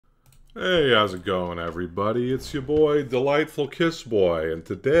Hey, how's it going, everybody? It's your boy, Delightful Kiss Boy, and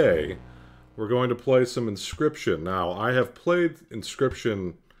today we're going to play some Inscryption. Now, I have played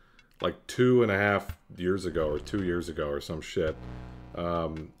Inscryption like 2.5 years ago, or 2 years ago, or some shit. I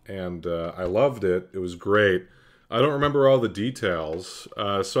loved it. It was great. I don't remember all the details,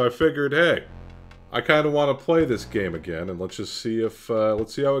 so I figured, hey, I kind of want to play this game again, and let's just see if,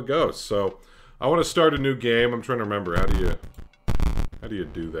 let's see how it goes. So, I want to start a new game. I'm trying to remember, how do you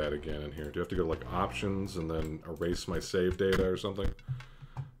do that again in here? Do you have to go to, like, options and then erase my save data or something?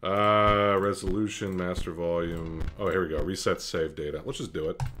 Resolution, master volume. Oh, here we go. Reset save data. Let's just do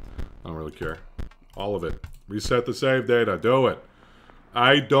it. I don't really care. All of it. Reset the save data. Do it.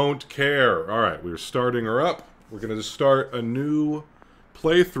 I don't care. Alright, we're starting her up. We're going to just start a new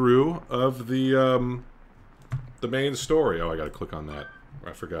playthrough of the main story. Oh, I got to click on that.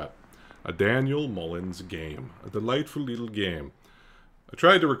 I forgot. A Daniel Mullins game. A delightful little game. I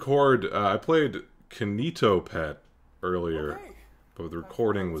tried to record, I played Kinito Pet earlier, but the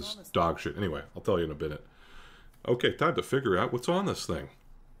recording was dog shit. Anyway, I'll tell you in a minute. Okay, time to figure out what's on this thing.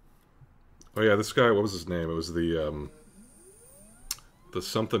 Oh yeah, this guy, what was his name? It was the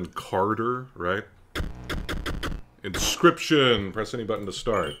something Carter, right? Inscryption! Press any button to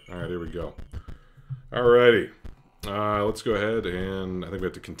start. Alright, here we go. Alrighty. Let's go ahead and I think we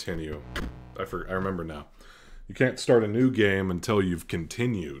have to continue. I remember now. You can't start a new game until you've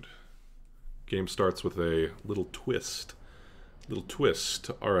continued. Game starts with a little twist. Little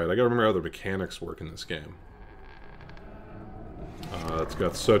twist. Alright, I gotta remember how the mechanics work in this game. It's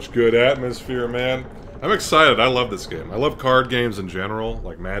got such good atmosphere, man. I'm excited. I love this game. I love card games in general.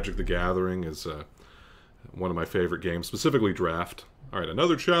 Like Magic the Gathering is one of my favorite games, specifically Draft. Alright,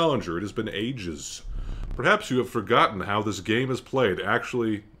 another challenger. It has been ages. Perhaps you have forgotten how this game is played.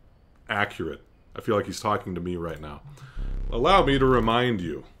 Actually, accurate. I feel like he's talking to me right now. Allow me to remind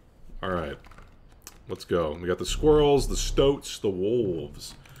you. Alright. Let's go. We got the squirrels, the stoats, the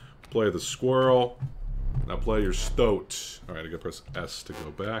wolves. Play the squirrel. Now play your stoat. Alright, I gotta press S to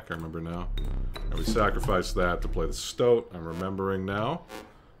go back. I remember now. And we sacrifice that to play the stoat. I'm remembering now.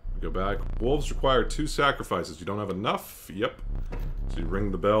 We go back. Wolves require 2 sacrifices. You don't have enough? Yep. So you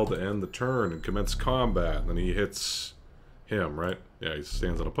ring the bell to end the turn and commence combat. And then he hits him, right? Yeah, he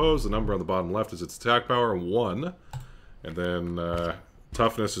stands unopposed. The number on the bottom left is its attack power, 1. And then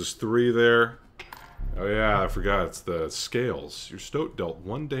toughness is 3 there. Oh yeah, I forgot. It's the scales. Your stoat dealt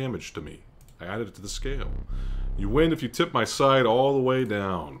 1 damage to me. I added it to the scale. You win if you tip my side all the way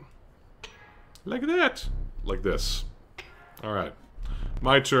down. Like that. Like this. Alright.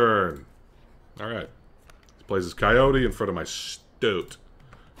 My turn. Alright. He plays his coyote in front of my stoat.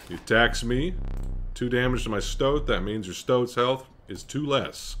 He attacks me. 2 damage to my stoat. That means your stoat's health is 2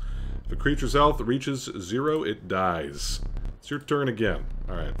 less. If a creature's health reaches 0, it dies. It's your turn again.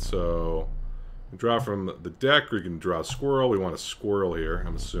 Alright, so you draw from the deck, or you can draw a squirrel. We want a squirrel here,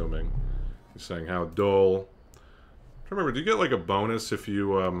 I'm assuming. He's saying how dull. Remember, do you get like a bonus if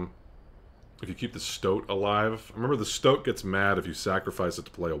you keep the stoat alive? Remember, the stoat gets mad if you sacrifice it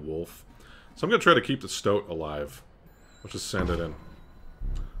to play a wolf. So I'm gonna try to keep the stoat alive. Let's just send it in.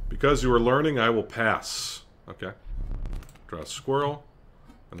 Because you are learning, I will pass. Okay. Draw a squirrel.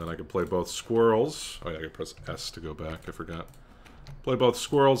 And then I can play both squirrels. Oh yeah, I can press S to go back. I forgot. Play both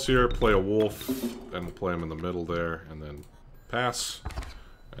squirrels here. Play a wolf. And we'll play him in the middle there. And then pass.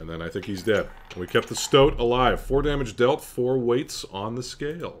 And then I think he's dead. We kept the stoat alive. 4 damage dealt. 4 weights on the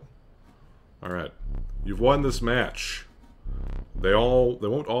scale. Alright. You've won this match. They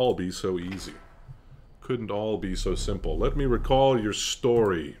won't all be so easy. Couldn't all be so simple. Let me recall your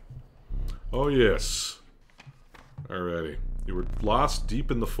story. Oh yes. Alrighty. You were lost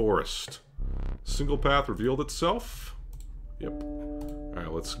deep in the forest. Single path revealed itself? Yep.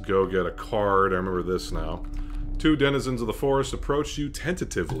 Alright, let's go get a card. I remember this now. 2 denizens of the forest approach you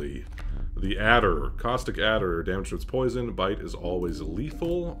tentatively. The adder. Caustic adder. Damage to its poison. Bite is always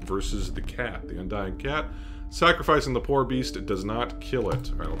lethal. Versus the cat. The undying cat. Sacrificing the poor beast does not kill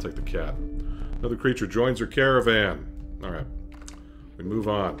it. Alright, I'll take the cat. Another creature joins your caravan. Alright. We move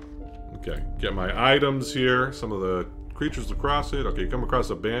on. Okay. Get my items here. Some of the creatures across it. Okay, you come across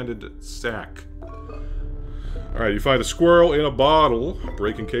a abandoned sack. Alright, you find a squirrel in a bottle.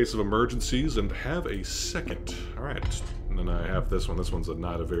 Break in case of emergencies and have a second. Alright. And then I have this one. This one's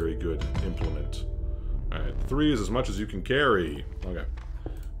not a very good implement. Alright, 3 is as much as you can carry. Okay.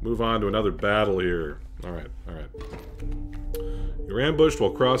 Move on to another battle here. Alright, alright. You're ambushed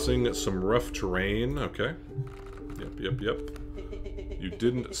while crossing some rough terrain. Okay. Yep. You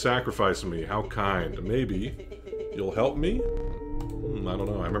didn't sacrifice me. How kind. Maybe you'll help me? I don't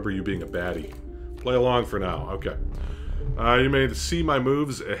know. I remember you being a baddie. Play along for now. Okay. You may see my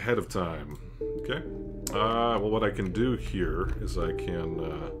moves ahead of time. Okay. Well, what I can do here is I can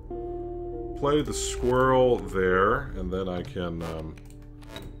play the squirrel there, and then I can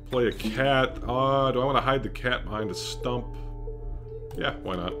play a cat. Do I want to hide the cat behind a stump? Yeah,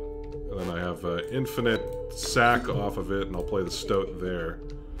 why not? And then I have infinite sack off of it, and I'll play the stoat there.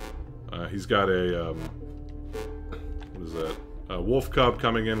 He's got a, what is that? A wolf cub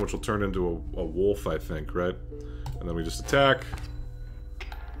coming in, which will turn into a wolf, I think, right? And then we just attack.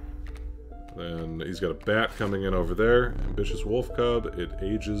 Then he's got a bat coming in over there. Ambitious wolf cub. It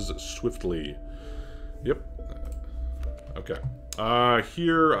ages swiftly. Yep. Okay.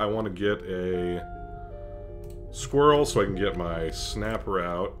 Here I want to get a squirrel so I can get my snapper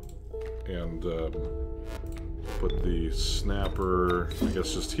out. And put the snapper, I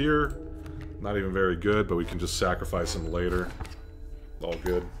guess, just here. Not even very good, but we can just sacrifice him later. All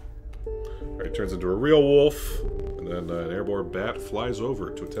good. Alright, turns into a real wolf. And then an airborne bat flies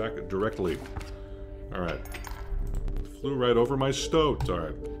over to attack it directly. Alright. Flew right over my stoat.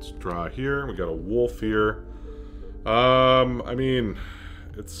 Alright, let's draw here. We got a wolf here. I mean,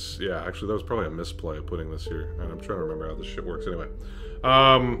 it's... Yeah, actually, that was probably a misplay of putting this here. And I'm trying to remember how this shit works anyway.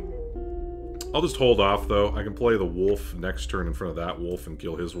 I'll just hold off, though. I can play the wolf next turn in front of that wolf and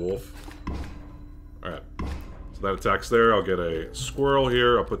kill his wolf. Alright. So that attacks there. I'll get a squirrel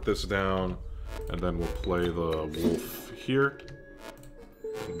here. I'll put this down. And then we'll play the wolf here.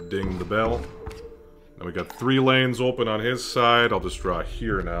 Ding the bell. Then we got 3 lanes open on his side. I'll just draw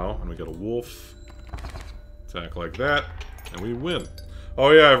here now. And we got a wolf. Attack like that. And we win.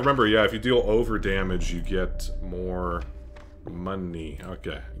 Oh yeah, I remember, yeah, if you deal over damage, you get more money.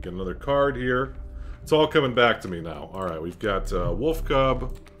 Okay, get another card here. It's all coming back to me now. Alright, we've got wolf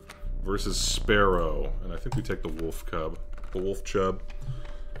cub versus sparrow. And I think we take the wolf cub. The wolf chub.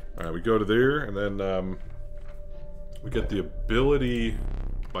 Alright, we go to there, and then we get the ability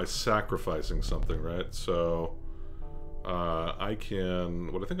by sacrificing something, right? So I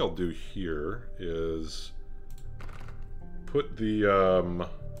can... What I think I'll do here is put the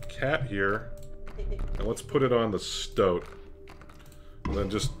cat here, and let's put it on the stoat. And then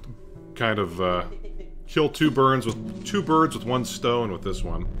just kind of kill two birds with one stone with this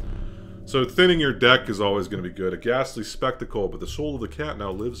one. So thinning your deck is always going to be good. A ghastly spectacle, but the soul of the cat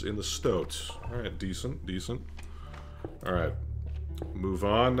now lives in the stoat. Alright, decent, decent. Alright. Move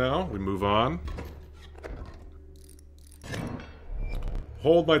on now. We move on.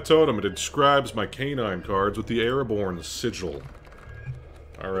 Hold my totem. It describes my canine cards with the airborne sigil.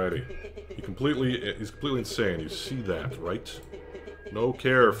 Alrighty. He's completely insane. You see that, right? No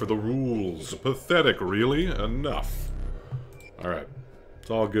care for the rules. Pathetic, really? Enough. Alright. It's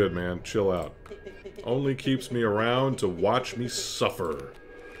all good, man. Chill out. Only keeps me around to watch me suffer.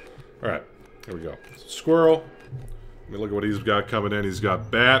 Alright. Here we go. Squirrel. Let me look at what he's got coming in. He's got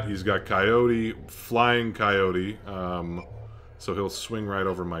bat. He's got coyote. Flying coyote. So he'll swing right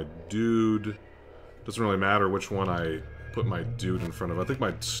over my dude. Doesn't really matter which one I put my dude in front of. I think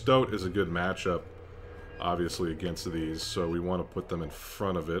my stoat is a good matchup, obviously, against these. So we want to put them in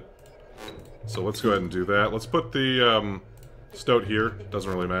front of it. So let's go ahead and do that. Let's put the stoat here. Doesn't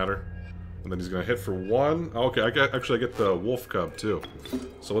really matter. And then he's going to hit for 1. Okay, actually I get the wolf cub too.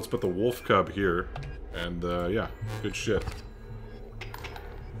 So let's put the wolf cub here. And yeah, good shit.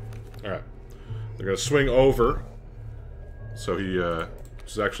 Alright. They're going to swing over. So he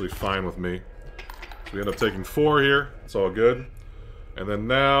is actually fine with me. So we end up taking 4 here. It's all good. And then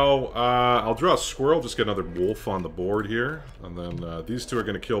now, I'll draw a squirrel, just get another wolf on the board here. And then these two are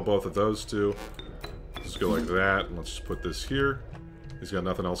going to kill both of those two. Just go like that, and let's just put this here. He's got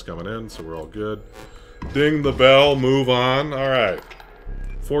nothing else coming in, so we're all good. Ding the bell, move on. Alright.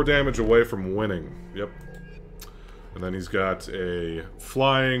 4 damage away from winning. Yep. And then he's got a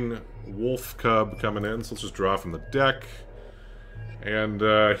flying wolf cub coming in, so let's just draw from the deck. And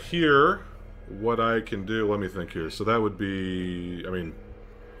here, what I can do, let me think here. So that would be, I mean,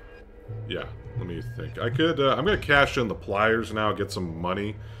 yeah, let me think. I could, I'm going to cash in the pliers now, get some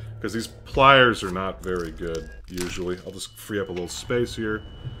money. Because these pliers are not very good, usually. I'll just free up a little space here.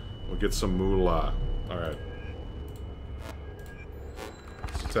 We'll get some moolah. Alright.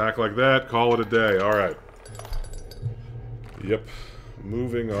 Let's attack like that, call it a day. Alright. Yep.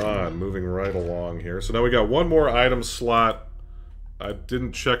 Moving on. Moving right along here. So now we got one more item slot. I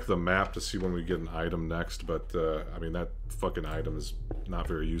didn't check the map to see when we get an item next, but, I mean, that fucking item is not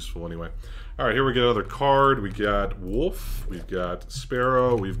very useful anyway. Alright, here we get another card. We got wolf, we've got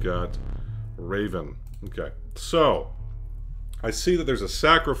sparrow, we've got raven. Okay, so, I see that there's a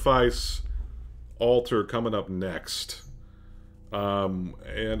sacrifice altar coming up next.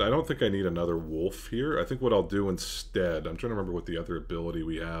 And I don't think I need another wolf here. I think what I'll do instead, I'm trying to remember what the other ability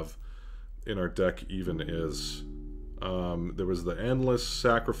we have in our deck even is. There was the endless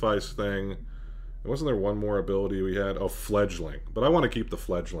sacrifice thing. Wasn't there one more ability we had? Oh, fledgling. But I want to keep the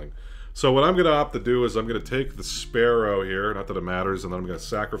fledgling. So what I'm going to opt to do is I'm going to take the sparrow here, not that it matters, and then I'm going to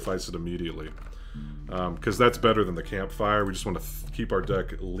sacrifice it immediately. Because that's better than the campfire. We just want to keep our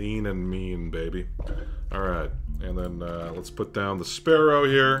deck lean and mean, baby. Alright, and then let's put down the sparrow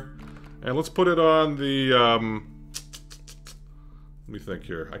here. And let's put it on the... let me think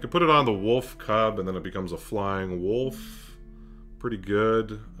here. I could put it on the wolf cub, and then it becomes a flying wolf. Pretty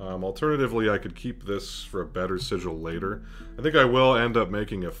good. Alternatively, I could keep this for a better sigil later. I think I will end up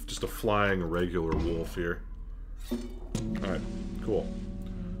making just a flying regular wolf here. Alright, cool.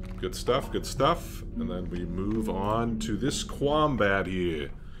 Good stuff, good stuff. And then we move on to this Quombat here.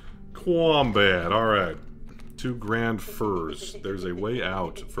 Quombat, alright. 2 grand furs. There's a way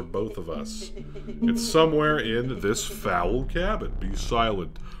out for both of us. It's somewhere in this foul cabin. Be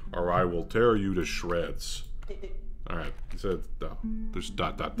silent, or I will tear you to shreds. Alright, he said, oh, there's ...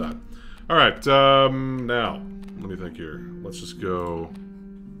 Alright, now, let me think here. Let's just go...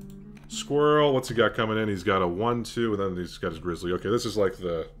 Squirrel, what's he got coming in? He's got a 1-2, and then he's got his grizzly. Okay, this is like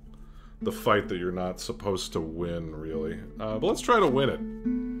the fight that you're not supposed to win, really. But let's try to win it.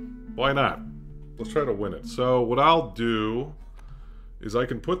 Why not? Let's try to win it. So, what I'll do is I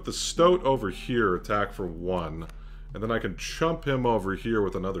can put the stoat over here, attack for 1, and then I can chump him over here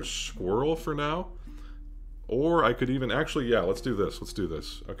with another squirrel for now. Or I could even... Actually, yeah, let's do this. Let's do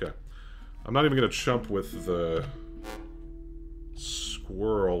this. Okay. I'm not even going to chump with the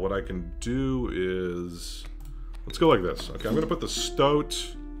squirrel. What I can do is... Let's go like this. Okay, I'm going to put the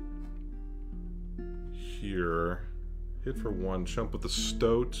stoat here. Hit for 1. Chump with the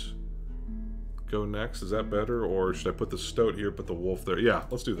stoat. Go next. Is that better? Or should I put the stoat here, put the wolf there? Yeah,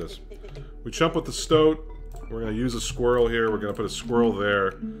 let's do this. We chump with the stoat. We're going to use a squirrel here. We're going to put a squirrel there.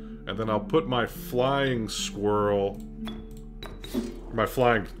 And then I'll put my flying squirrel, my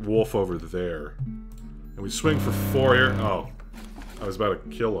flying wolf over there. And we swing for 4 here. Oh, I was about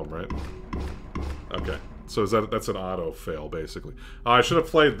to kill him, right? Okay, so that's an auto fail, basically. I should have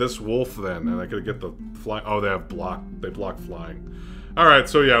played this wolf then, and I could get the flying. Oh, they block flying. All right,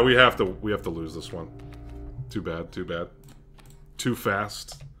 so yeah, we have to lose this one. Too bad, too bad. Too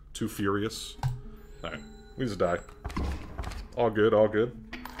fast, too furious. All right, we just die. All good, all good.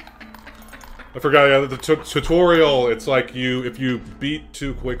 I forgot, yeah, the tutorial, it's like if you beat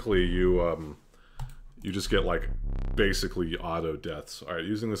too quickly, you just get, like, basically auto deaths. Alright,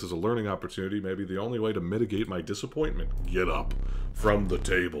 using this as a learning opportunity may be the only way to mitigate my disappointment. Get up from the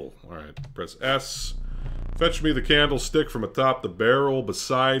table. Alright, press S. Fetch me the candlestick from atop the barrel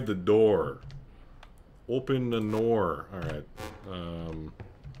beside the door. Open the door. Alright,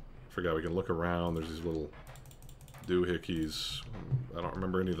 forgot we can look around. There's these little doohickeys. I don't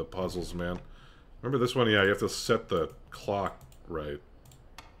remember any of the puzzles, man. Remember this one? Yeah, you have to set the clock right.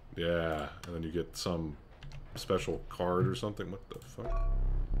 Yeah, and then you get some special card or something. What the fuck?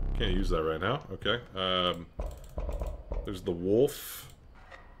 Can't use that right now. Okay. There's the wolf.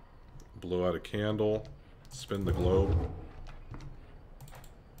 Blow out a candle. Spin the globe.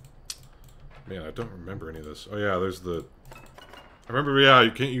 Man, I don't remember any of this. Oh yeah, there's the... I remember, yeah,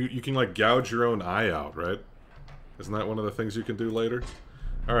 you can like gouge your own eye out, right? Isn't that one of the things you can do later?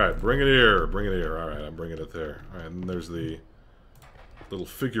 Alright, bring it here. Bring it here. Alright, I'm bringing it there. Alright, and there's the little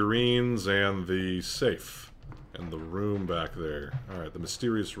figurines and the safe. And the room back there. Alright, the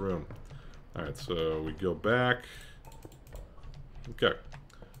mysterious room. Alright, so we go back. Okay.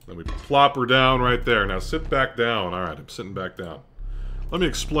 Then we plop her down right there. Now sit back down. Alright, I'm sitting back down. Let me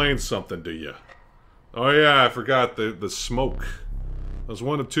explain something to you. Oh yeah, I forgot the smoke. There's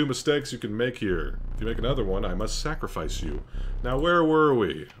one of 2 mistakes you can make here. If you make another one, I must sacrifice you. Now, where were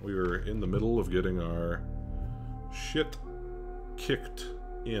we? We were in the middle of getting our shit kicked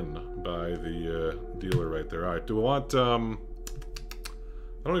in by the dealer right there. All right, do I want? I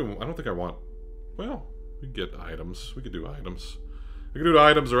don't think I want. Well, we could get items. We could do items. I could do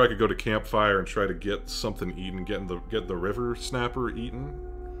items, or I could go to campfire and try to get something eaten. Get the river snapper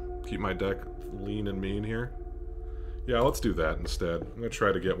eaten. Keep my deck lean and mean here. Yeah, let's do that instead. I'm gonna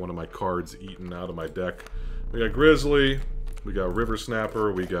try to get one of my cards eaten out of my deck. We got Grizzly, we got River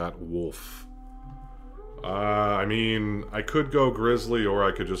Snapper, we got Wolf. I mean, I could go Grizzly or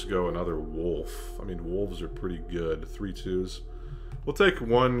I could just go another Wolf. I mean, Wolves are pretty good. 3/2s. We'll take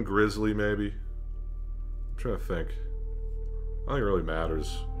 1 Grizzly, maybe. I'm trying to think. I don't think it really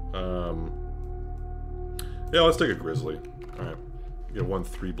matters. Yeah, let's take a Grizzly. Alright. Get 1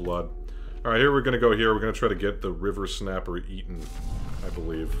 3 blood. Alright, here we're gonna go here. We're gonna try to get the river snapper eaten, I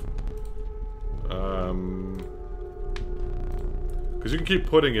believe. Because you can keep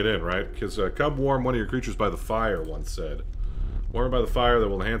putting it in, right? Because cub warm one of your creatures by the fire, once said. Warmed by the fire that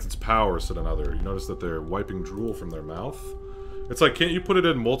will enhance its power, said another. You notice that they're wiping drool from their mouth? It's like, can't you put it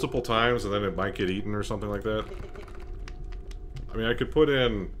in multiple times and then it might get eaten or something like that? I mean, I could put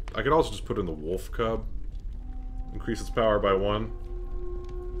in... I could also just put in the wolf cub. Increase its power by 1.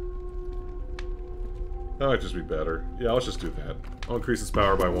 That might just be better. Yeah, let's just do that. I'll increase its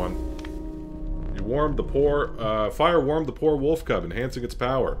power by 1. You warmed the poor... fire warmed the poor wolf cub, enhancing its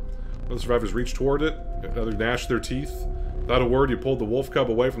power. When the survivors reached toward it, another gnashed their teeth. Without a word, you pulled the wolf cub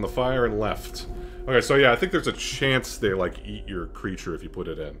away from the fire and left. Okay, so yeah, I think there's a chance they, like, eat your creature if you put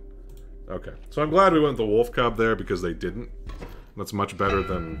it in. Okay. So I'm glad we went with the wolf cub there, because they didn't. That's much better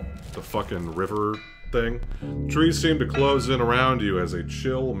than the fucking river thing. Trees seemed to close in around you as a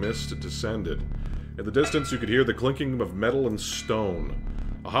chill mist descended. In the distance, you could hear the clinking of metal and stone.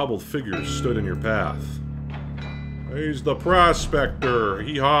 A hobbled figure stood in your path. He's the prospector!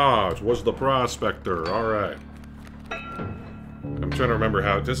 Hee-haw! It was the prospector. Alright. I'm trying to remember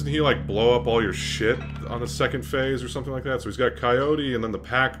how... Doesn't he, like, blow up all your shit on the second phase or something like that? So he's got Coyote and then the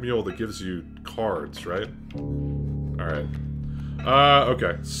Pack Mule that gives you cards, right? Alright.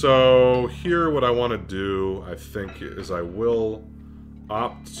 Okay. So here what I want to do, I think, is I will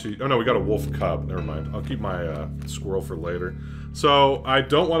opt to... Oh, no, we got a wolf cub. Never mind. I'll keep my squirrel for later. So I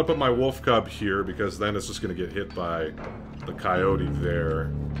don't want to put my wolf cub here because then it's just going to get hit by the Coyote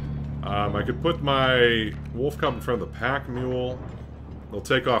there. I could put my wolf cub in front of the pack mule. They'll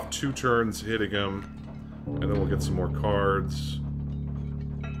take off 2 turns hitting him, and then we'll get some more cards.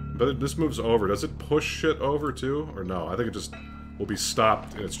 But this moves over. Does it push shit over too? Or no? I think it just will be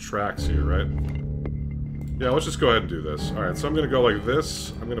stopped in its tracks here, right? Yeah, let's just go ahead and do this. Alright, so I'm gonna go like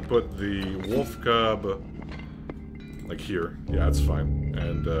this. I'm gonna put the wolf cub like here. Yeah, that's fine.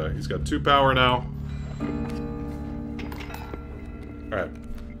 And he's got 2 power now. Alright.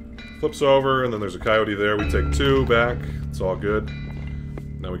 Flips over, and then there's a coyote there. We take 2 back. It's all good.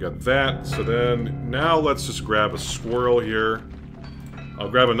 Now we got that. So then, now let's just grab a squirrel here. I'll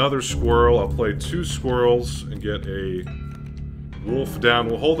grab another squirrel. I'll play 2 squirrels and get a wolf down.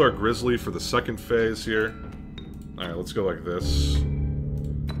 We'll hold our grizzly for the second phase here. Alright, let's go like this.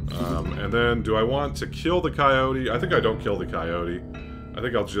 And then, do I want to kill the coyote? I think I don't kill the coyote. I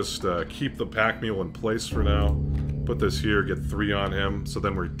think I'll just keep the pack mule in place for now. Put this here, get 3 on him. So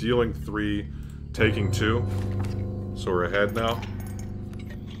then we're dealing 3, taking 2. So we're ahead now.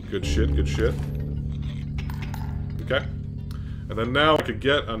 Good shit, good shit. Okay. And then now I could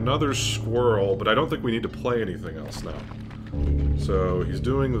get another squirrel, but I don't think we need to play anything else now. So he's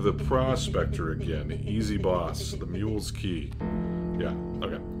doing the prospector again. Easy boss. The mule's key. Yeah,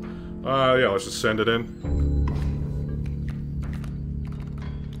 okay. Yeah, let's just send it in.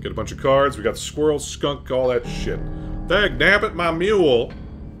 Get a bunch of cards. We got squirrel, skunk, all that shit. Dag nabbit, my mule!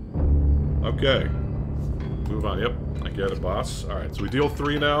 Okay. Move on. Yep, I get it, boss. Alright, so we deal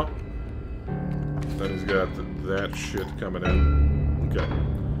 3 now. Then he's got that shit coming in. Okay.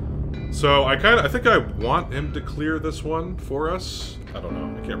 So I think I want him to clear this one for us. I don't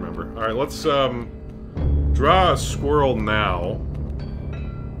know. I can't remember. Alright, let's draw a squirrel now.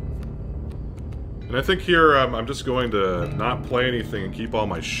 And I think here I'm just going to not play anything and keep all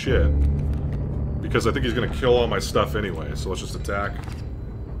my shit. Because I think he's going to kill all my stuff anyway. So let's just attack.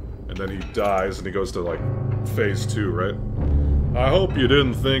 And then he dies and he goes to, like, phase 2, right? I hope you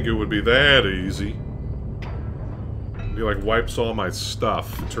didn't think it would be that easy. He, like, wipes all my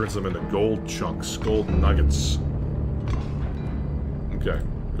stuff and turns them into gold chunks, gold nuggets. Okay.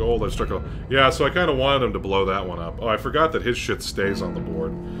 Gold, I struck a... Yeah, so I kind of wanted him to blow that one up. Oh, I forgot that his shit stays on the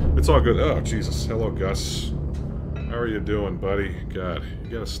board. It's all good. Oh, Jesus. Hello, Gus. How are you doing, buddy? God, you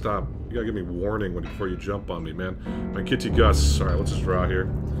gotta stop. You gotta give me warning before you jump on me, man. My kitty Gus. Alright, let's just draw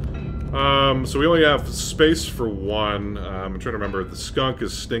here. So we only have space for 1. I'm trying to remember. The skunk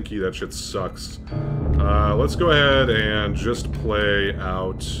is stinky. That shit sucks. Let's go ahead and just play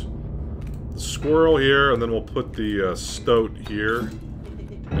out the squirrel here, and then we'll put the stoat here.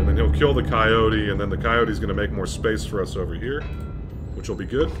 And then he'll kill the coyote, and then the coyote's going to make more space for us over here, which will be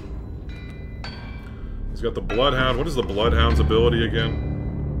good. He's got the bloodhound. What is the bloodhound's ability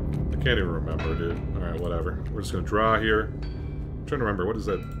again? I can't even remember, dude. Alright, whatever. We're just going to draw here. I'm trying to remember. What does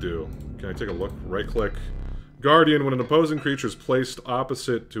that do? Can I take a look? Right-click. Guardian. When an opposing creature is placed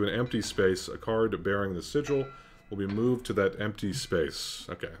opposite to an empty space, a card bearing the sigil will be moved to that empty space.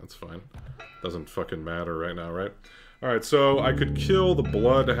 Okay, that's fine. Doesn't fucking matter right now, right? Alright, so I could kill the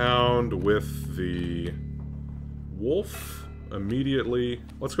bloodhound with the wolf. immediately.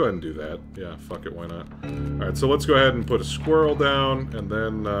 Let's go ahead and do that. Yeah, fuck it, why not? Alright, so let's go ahead and put a squirrel down, and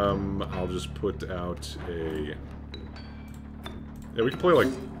then I'll just put out a... Yeah, we can play like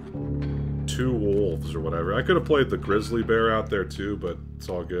 2 wolves or whatever. I could have played the grizzly bear out there too, but it's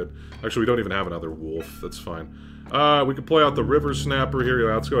all good. Actually, we don't even have another wolf. That's fine. We could play out the river snapper here.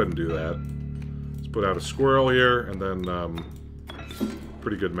 Yeah, let's go ahead and do that. Let's put out a squirrel here, and then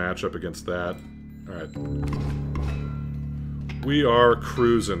pretty good matchup against that. Alright. We are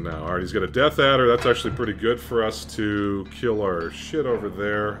cruising now. Alright, he's got a Death Adder. That's actually pretty good for us to kill our shit over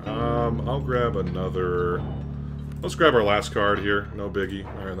there. I'll grab another... Let's grab our last card here. No biggie.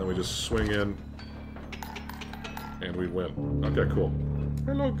 Alright, then we just swing in. And we win. Okay, cool.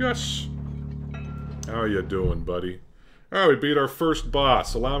 Hello, Gus. How you doing, buddy? Alright, we beat our first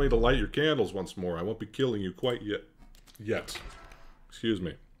boss. Allow me to light your candles once more. I won't be killing you quite yet. Excuse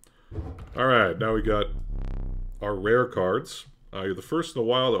me. Alright, now we got our rare cards. You're the first in a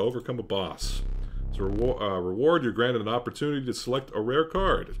while to overcome a boss. As a reward, you're granted an opportunity to select a rare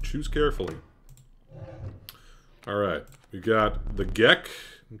card. Choose carefully. Alright, we got the Gek.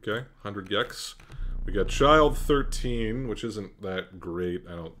 Okay, 100 Geks. We got Child 13, which isn't that great,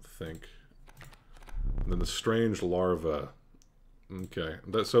 I don't think. And then the Strange Larva. Okay,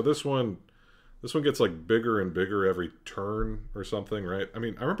 so this one gets like bigger and bigger every turn or something, right? I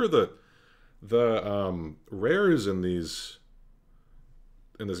mean, I remember the rares in this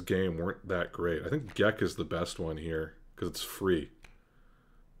game weren't that great. I think Gek is the best one here because it's free.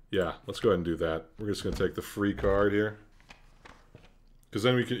 Yeah, let's go ahead and do that. We're just going to take the free card here. Because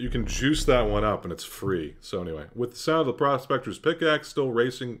then you can juice that one up and it's free. So anyway, with the sound of the Prospector's pickaxe still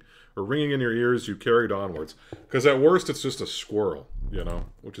racing or ringing in your ears, you carried onwards. Because at worst, it's just a squirrel, you know,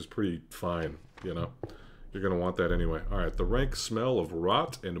 which is pretty fine, you know. You're going to want that anyway. Alright, the rank smell of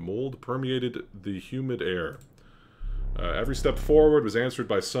rot and mold permeated the humid air. Every step forward was answered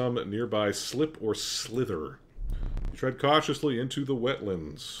by some nearby slip or slither. You tread cautiously into the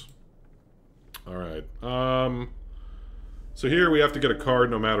wetlands. Alright. So here we have to get a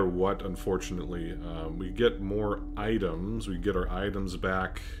card no matter what, unfortunately. We get more items. We get our items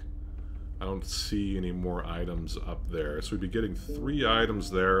back. I don't see any more items up there. So we'd be getting 3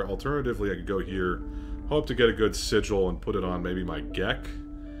 items there. Alternatively, I could go here, hope to get a good sigil and put it on maybe my Gek.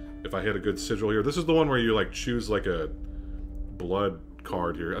 If I hit a good sigil here. This is the one where you like choose like a blood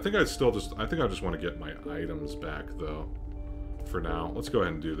card here. I think I just want to get my items back though. For now. Let's go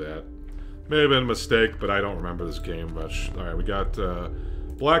ahead and do that. May have been a mistake, but I don't remember this game much. Alright, we got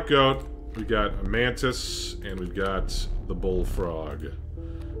Black Goat, we got a Mantis, and we've got the Bullfrog.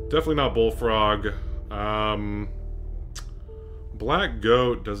 Definitely not Bullfrog. Black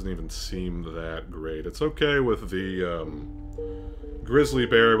Goat doesn't even seem that great. It's okay with the Grizzly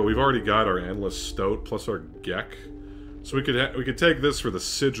Bear, but we've already got our Endless Stoat plus our Gek. So we could take this for the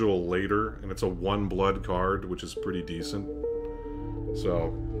Sigil later, and it's a 1 blood card, which is pretty decent. So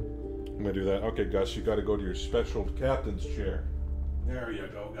I'm gonna do that. Okay, Gus, you gotta go to your special captain's chair. There you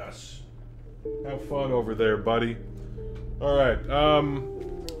go, Gus. Have fun over there, buddy. Alright,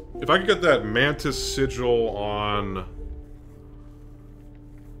 if I could get that Mantis Sigil on...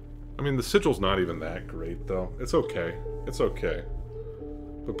 I mean, the Sigil's not even that great, though. It's okay. It's okay.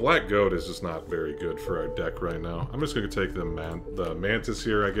 But Black Goat is just not very good for our deck right now. I'm just gonna take the Mantis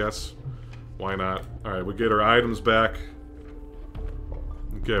here, I guess. Why not? Alright, we get our items back.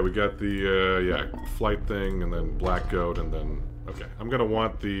 Okay, we got the, yeah, flight thing, and then Black Goat, and then... Okay, I'm gonna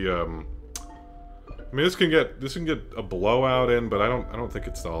want the, I mean, this can get a blowout in, but I don't think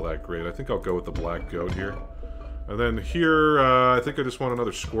it's all that great. I think I'll go with the Black Goat here. And then here, I think I just want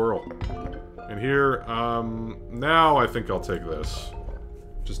another squirrel. And here, now I think I'll take this.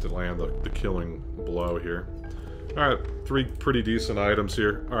 Just to land the killing blow here. Alright, 3 pretty decent items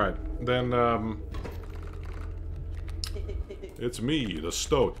here. Alright, then, it's me, the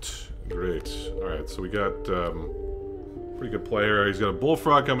Stoat. Great. Alright, so we got, pretty good player. He's got a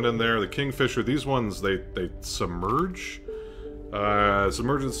Bullfrog coming in there, the Kingfisher. These ones, they submerge.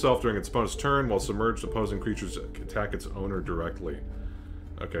 Submerges itself during its opponent's turn, while submerged opposing creatures attack its owner directly.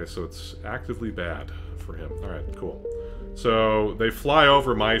 Okay, so it's actively bad for him. Alright, cool. So, they fly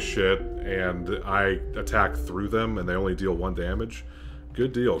over my shit, and I attack through them, and they only deal 1 damage.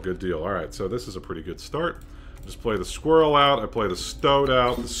 Good deal, good deal. Alright, so this is a pretty good start. Just play the squirrel out, I play the Stoat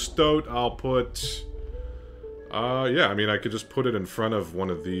out. The Stoat I'll put... yeah, I mean, I could just put it in front of one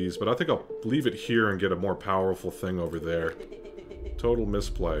of these, but I think I'll leave it here and get a more powerful thing over there. Total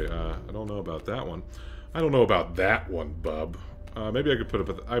misplay. I don't know about that one. I don't know about that one, bub. Maybe I could put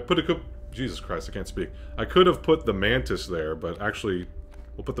a... Jesus Christ, I can't speak. I could have put the Mantis there, but actually,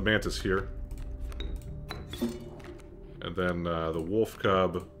 we'll put the Mantis here. And then the wolf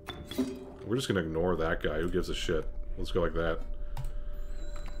cub. We're just going to ignore that guy. Who gives a shit? Let's go like that.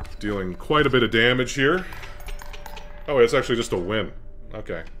 Dealing quite a bit of damage here. Oh, it's actually just a win.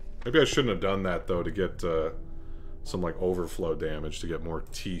 Okay. Maybe I shouldn't have done that, though, to get some, like, overflow damage, to get more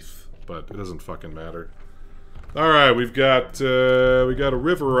teeth. But it doesn't fucking matter. Alright, we got a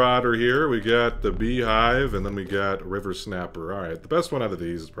river otter here. We got the beehive, and then we got river snapper. Alright, the best one out of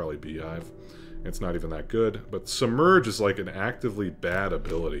these is probably beehive. It's not even that good. But submerge is like an actively bad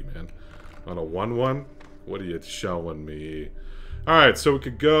ability, man. On a 1-1? What are you showing me? Alright, so we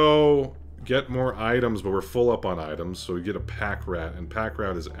could go get more items, but we're full up on items. So we get a pack rat, and pack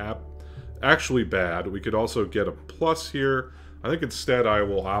rat is actually bad. We could also get a plus here. I think instead I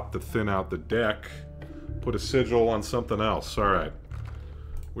will opt to thin out the deck. Put a sigil on something else. Alright.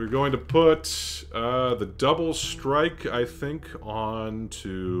 We're going to put the double strike, I think, on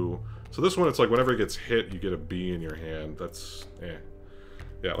to... So this one, it's like whenever it gets hit, you get a B in your hand. That's... eh.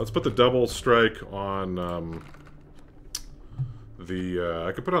 Yeah, let's put the double strike on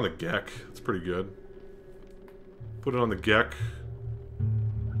I could put it on the Gek. It's pretty good. Put it on the Gek.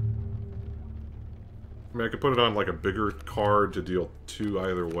 I mean, I could put it on like a bigger card to deal 2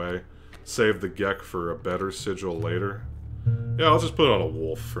 either way. Save the Gek for a better sigil later. Yeah, I'll just put it on a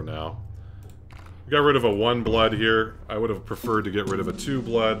wolf for now. We got rid of a 1 blood here. I would have preferred to get rid of a 2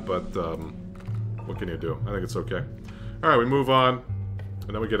 blood, but what can you do? I think it's okay. Alright, we move on.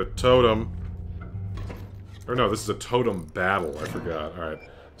 And then we get a totem. Or no, this is a totem battle. I forgot. Alright.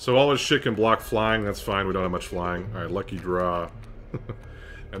 So all this shit can block flying. That's fine. We don't have much flying. Alright, lucky draw.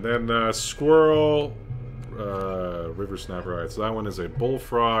 And then squirrel... river snapper. Alright, so that one is a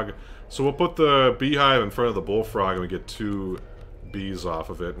bullfrog. So we'll put the beehive in front of the bullfrog and we get 2 bees off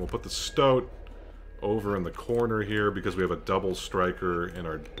of it. And we'll put the stoat over in the corner here because we have a double striker in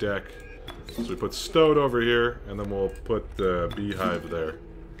our deck. So we put stoat over here and then we'll put the beehive there.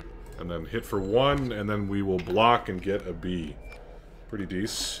 And then hit for 1 and then we will block and get a bee. Pretty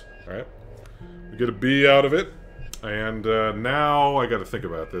decent. Alright. We get a bee out of it. And now I gotta think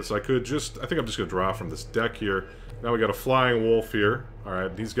about this. I think I'm just gonna draw from this deck here. Now we got a flying wolf here.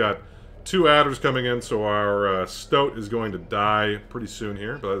 Alright, he's got 2 adders coming in, so our stoat is going to die pretty soon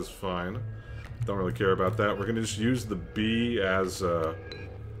here, but that is fine. Don't really care about that. We're gonna just use the bee as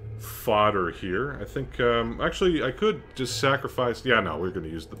fodder here. I think, actually, I could just sacrifice... Yeah, no, we're gonna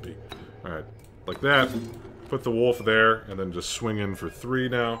use the bee. Alright, like that. Put the wolf there, and then just swing in for 3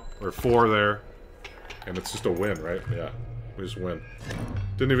 now, or 4 there. And it's just a win, right? Yeah, we just win.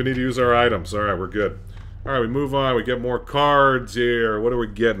 Didn't even need to use our items. Alright, we're good. Alright, we move on. We get more cards here. What are we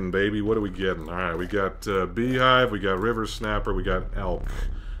getting, baby? What are we getting? Alright, we got beehive, we got river snapper, we got elk.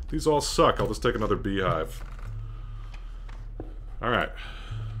 These all suck. I'll just take another beehive. Alright.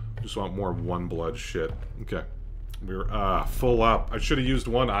 Just want more 1 blood shit. Okay. We're full up. I should have used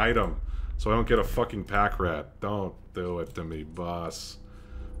 1 item so I don't get a fucking pack rat. Don't do it to me, boss.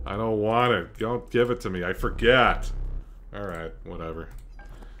 I don't want it. Don't give it to me. I forget. Alright, whatever.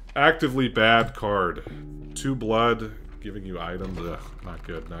 Actively bad card. 2 blood, giving you items. Ugh, not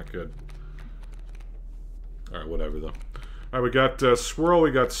good, not good. Alright, whatever though. Alright, we got squirrel,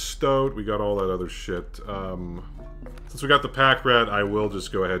 we got stoat, we got all that other shit. Since we got the pack rat, I will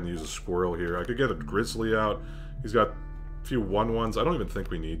just go ahead and use a squirrel here. I could get a grizzly out. He's got a few 1-1s. I don't even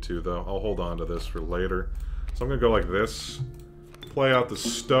think we need to though. I'll hold on to this for later. So I'm gonna go like this. Play out the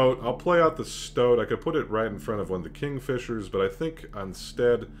stoat. I'll play out the stoat. I could put it right in front of one of the kingfishers, but I think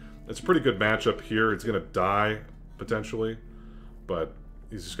instead it's a pretty good matchup here. It's gonna die potentially, but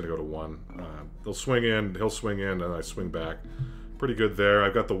he's just gonna go to 1. They'll swing in. He'll swing in, and I swing back. Pretty good there.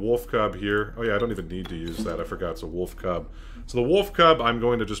 I've got the wolf cub here. Oh yeah, I don't even need to use that. I forgot it's a wolf cub. So the wolf cub I'm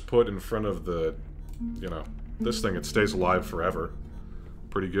going to just put in front of the, you know, this thing. It stays alive forever.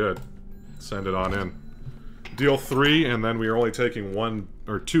 Pretty good. Send it on in. Deal 3, and then we are only taking 1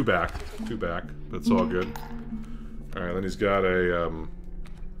 or 2 back. 2 back. That's all good. Alright, then he's got a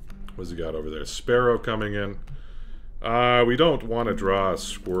what's he got over there? Sparrow coming in. We don't want to draw a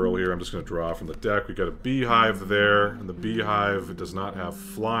squirrel here. I'm just going to draw from the deck. We got a beehive there, and the beehive does not have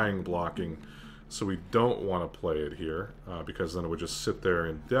flying blocking, so we don't want to play it here, because then it would just sit there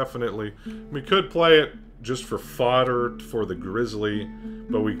indefinitely. We could play it just for fodder for the grizzly,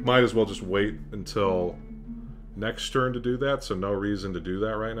 but we might as well just wait until next turn to do that, so no reason to do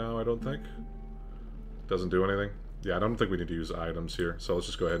that right now, I don't think. Doesn't do anything. Yeah, I don't think we need to use items here, so let's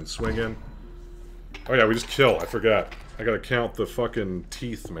just go ahead and swing in. Oh yeah, we just kill. I forgot. I gotta count the fucking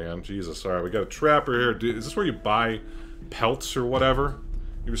teeth, man. Jesus, alright, we got a trapper here. Dude, is this where you buy pelts or whatever?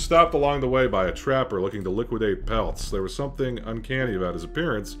 You were stopped along the way by a trapper looking to liquidate pelts. There was something uncanny about his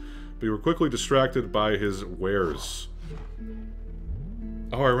appearance, but you were quickly distracted by his wares.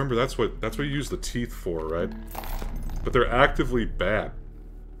 Oh, I remember that's what you use the teeth for, right? But they're actively bad.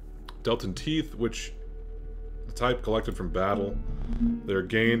 Dealt in teeth, which the type collected from battle. They're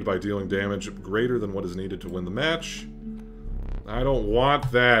gained by dealing damage greater than what is needed to win the match. I don't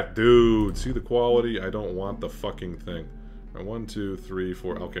want that, dude. See the quality? I don't want the fucking thing. All right, 1, 2, 3,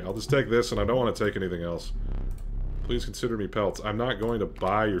 4. Okay, I'll just take this, and I don't want to take anything else. Please consider me pelts. I'm not going to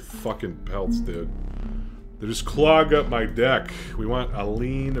buy your fucking pelts, dude. They just clog up my deck. We want a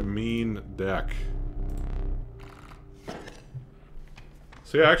lean, mean deck.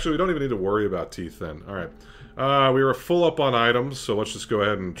 So yeah, actually, we don't even need to worry about teeth then. Alright. We were full up on items, so let's just go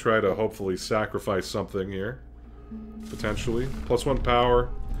ahead and try to hopefully sacrifice something here. Potentially. +1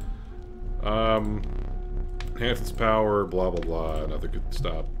 power. Enhances power, blah blah blah. Another could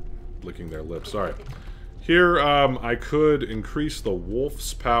stop licking their lips. Alright. Here, I could increase the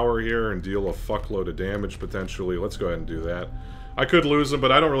wolf's power here and deal a fuckload of damage, potentially. Let's go ahead and do that. I could lose him,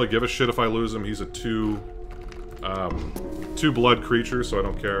 but I don't really give a shit if I lose him. He's a 2 blood creature, so I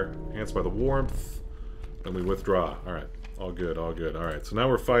don't care. Enhanced by the warmth. And we withdraw. Alright. All good, all good. Alright, so now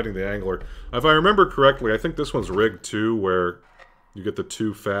we're fighting the angler. If I remember correctly, I think this one's rigged too, where you get the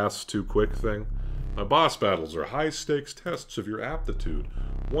too fast, too quick thing. Boss battles are high-stakes tests of your aptitude.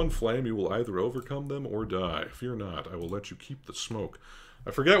 One flame, you will either overcome them or die. Fear not, I will let you keep the smoke.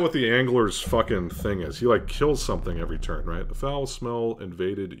 I forget what the angler's fucking thing is. He, like, kills something every turn, right? The foul smell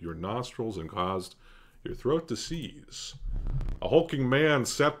invaded your nostrils and caused your throat to seize. A hulking man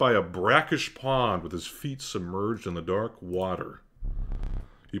sat by a brackish pond with his feet submerged in the dark water.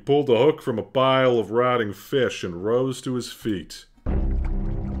 He pulled a hook from a pile of rotting fish and rose to his feet.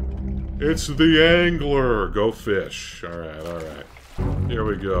 It's the angler! Go fish. Alright, alright. Here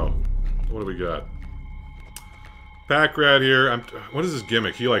we go. What do we got? Pack rat here. What is his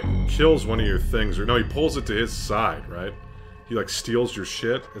gimmick? He, like, kills one of your things. Or no, he pulls it to his side, right? He, like, steals your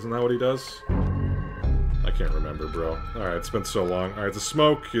shit. Isn't that what he does? I can't remember, bro. Alright, it's been so long. Alright, the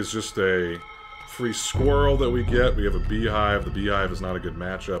smoke is just a free squirrel that we get. We have a beehive. The beehive is not a good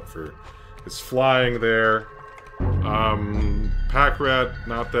matchup for his flying there. Pack rat,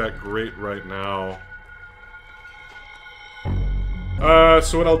 not that great right now.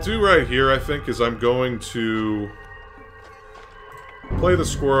 So what I'll do right here, I think, is I'm going to play the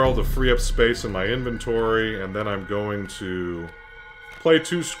squirrel to free up space in my inventory, and then I'm going to play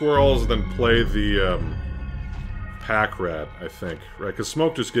 2 squirrels, and then play the, pack rat, I think. Right, because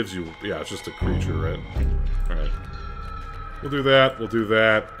smoke just gives you... Yeah, it's just a creature, right? Alright. We'll do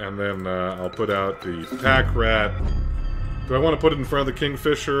that, and then, I'll put out the pack rat. Do I want to put it in front of the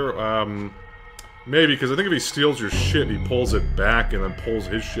kingfisher? Maybe, because I think if he steals your shit, he pulls it back and then pulls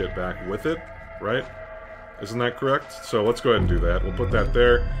his shit back with it, right? Isn't that correct? So let's go ahead and do that. We'll put that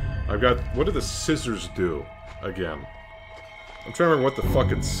there. I've got... What do the scissors do? Again. I'm trying to remember what the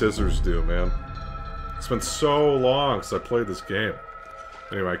fucking scissors do, man. It's been so long since I played this game.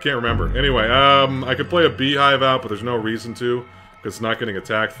 Anyway, I can't remember. Anyway, I could play a beehive out, but there's no reason to, because it's not getting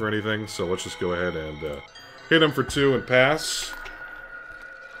attacked for anything, so let's just go ahead and hit him for 2 and pass.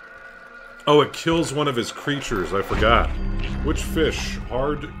 Oh, it kills one of his creatures, I forgot. Which fish?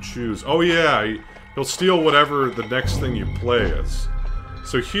 Hard choose. Oh yeah, he'll steal whatever the next thing you play is.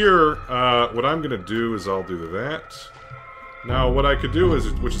 So here, what I'm gonna do is I'll do that. Now, what I could do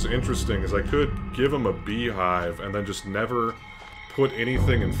is, which is interesting, is I could give him a beehive and then just never put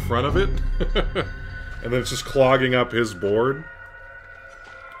anything in front of it. And then it's just clogging up his board.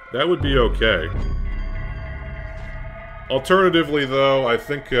 That would be okay. Alternatively, though, I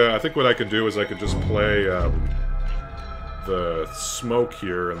think what I could do is I could just play the smoke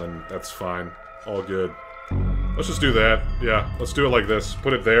here, and then that's fine. All good. Let's just do that. Yeah, let's do it like this.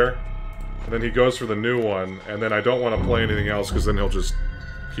 Put it there. And then he goes for the new one, and then I don't want to play anything else, because then he'll just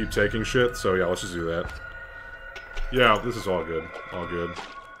keep taking shit. So yeah, let's just do that. Yeah, this is all good. All good.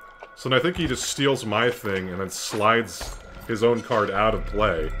 So then I think he just steals my thing, and then slides his own card out of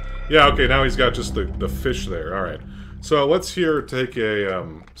play. Yeah, okay, now he's got just the fish there. Alright. So let's here take a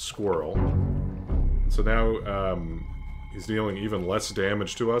squirrel. So now he's dealing even less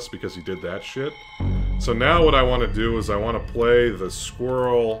damage to us because he did that shit. So now what I want to do is I want to play the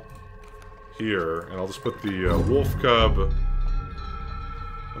squirrel... here, and I'll just put the wolf cub.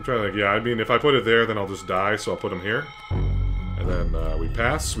 I'm trying to think, yeah, I mean, if I put it there, then I'll just die, so I'll put him here. And then we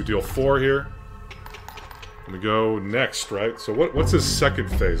pass, we deal 4 here. And we go next, right? So what's his second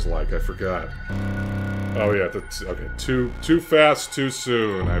phase like? I forgot. Oh yeah, that's, okay, too fast, too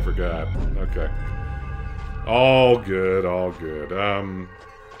soon, I forgot. Okay. All good, all good.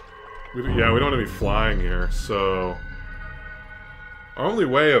 Yeah, we don't have any flying here, so... Our only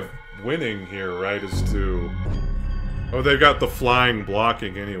way of winning here, right, is to... Oh, they've got the flying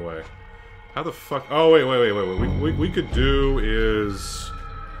blocking anyway. How the fuck... Oh, wait. What we could do is...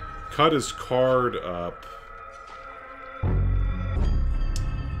 cut his card up.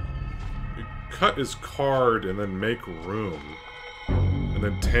 We cut his card and then make room. And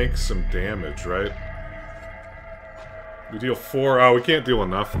then tank some damage, right? We deal 4... Oh, we can't deal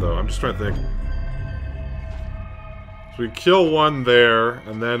enough, though. I'm just trying to think. So we kill one there,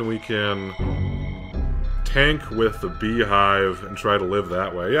 and then we can... tank with the beehive and try to live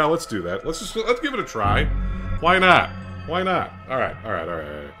that way. Yeah, let's do that. Let's give it a try. Why not? Why not? Alright.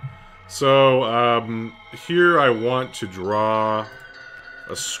 So, here I want to draw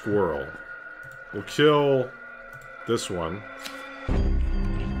a squirrel. We'll kill this one.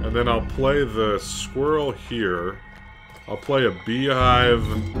 And then I'll play the squirrel here. I'll play a beehive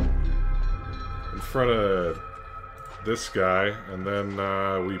in front of this guy. And then,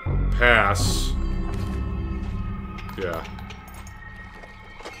 we pass. Yeah.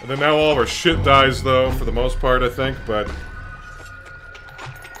 And then now all of our shit dies, though, for the most part, I think, but...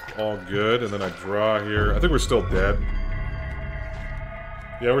 all good. And then I draw here. I think we're still dead.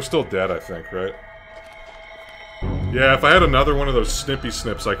 Yeah, we're still dead, I think, right? Yeah, if I had another one of those snippy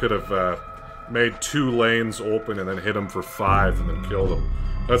snips, I could have made 2 lanes open and then hit him for 5 and then killed him.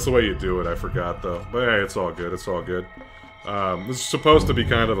 That's the way you do it, I forgot, though. But hey, it's all good, it's all good. This is supposed to be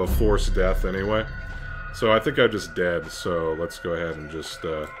kind of a forced death anyway. So I think I'm just dead, so let's go ahead and just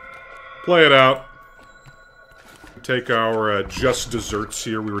play it out. Take our just desserts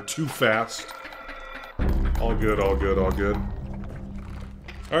here. We were too fast. All good, all good, all good.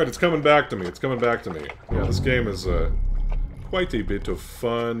 Alright, it's coming back to me. It's coming back to me. Yeah, this game is quite a bit of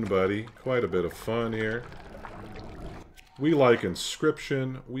fun, buddy. Quite a bit of fun here. We like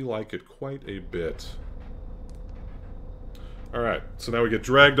Inscryption. We like it quite a bit. Alright, so now we get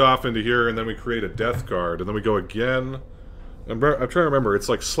dragged off into here, and then we create a death card, and then we go again. I'm trying to remember, it's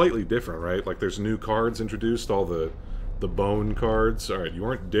like slightly different, right? Like there's new cards introduced, all the bone cards. Alright, you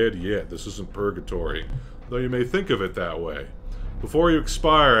aren't dead yet. This isn't purgatory. Though you may think of it that way. Before you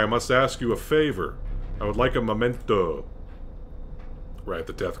expire, I must ask you a favor. I would like a memento. Right,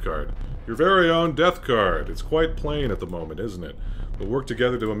 the death card. Your very own death card. It's quite plain at the moment, isn't it? We'll work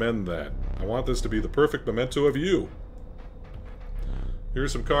together to amend that. I want this to be the perfect memento of you. Here are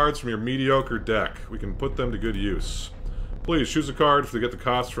some cards from your mediocre deck. We can put them to good use. Please, choose a card to get the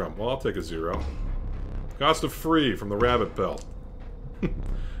cost from. Well, I'll take a 0. Cost of free from the rabbit belt.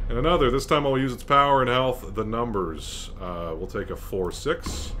 And another, this time I'll use its power and health, the numbers. We'll take a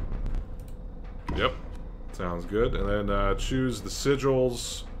 4-6. Yep. Sounds good. And then choose the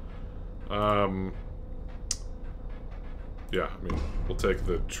sigils. Yeah, I mean, we'll take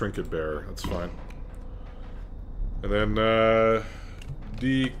the trinket bearer. That's fine. And then,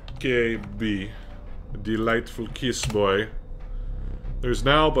 DKB. Delightful kiss, boy. There's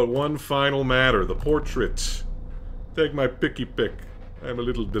now but one final matter, the portrait. Take my picky pick. I'm a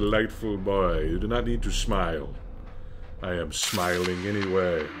little delightful boy. You do not need to smile. I am smiling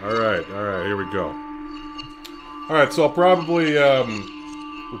anyway. Alright, here we go. Alright, so I'll probably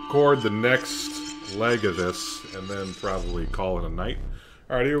record the next leg of this and then probably call it a night.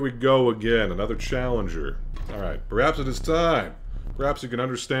 Alright, here we go again. Another challenger. Alright, perhaps it is time. Perhaps you can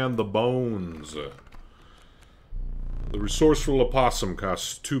understand the bones. The resourceful opossum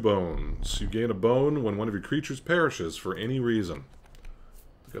costs 2 bones. You gain a bone when one of your creatures perishes for any reason.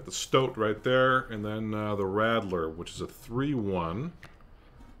 We've got the stoat right there, and then the rattler, which is a 3-1.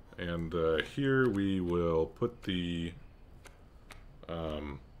 And here we will put the...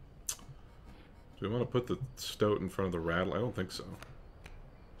 do we want to put the stoat in front of the rattler? I don't think so.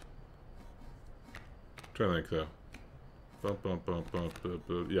 I'm trying to think, though. Bump, bump, bump, bump, bump,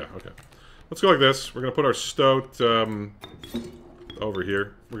 bump. Yeah, okay. Let's go like this. We're going to put our stoat over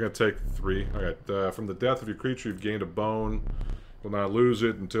here. We're going to take 3. Alright, from the death of your creature, you've gained a bone. Will not lose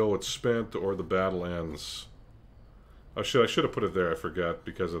it until it's spent or the battle ends. Oh shit, I should have put it there, I forgot,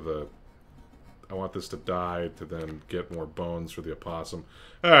 because of the... I want this to die to then get more bones for the opossum.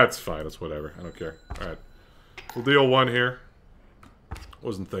 Ah, it's fine, it's whatever. I don't care. Alright. We'll deal 1 here.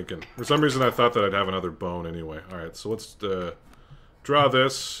 Wasn't thinking. For some reason I thought that I'd have another bone anyway. Alright, so let's draw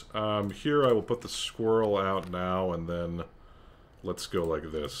this. Here I will put the squirrel out now, and then let's go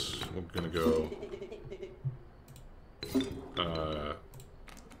like this. We're gonna go...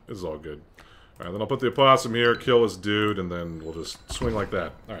 this is all good. Alright, then I'll put the opossum here, kill this dude, and then we'll just swing like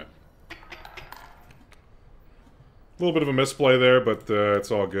that. Alright. A little bit of a misplay there, but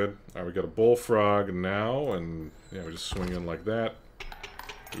it's all good. Alright, we got a bullfrog now, and yeah, we just swing in like that.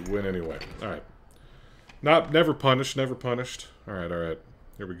 We win anyway. Alright. Never punished, never punished. Alright, alright.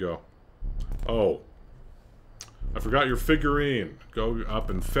 Here we go. Oh. I forgot your figurine. Go up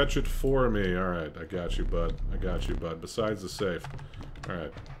and fetch it for me. Alright, I got you, bud. I got you, bud. Besides the safe.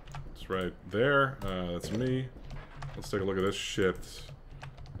 Alright. It's right there. That's me. Let's take a look at this shit.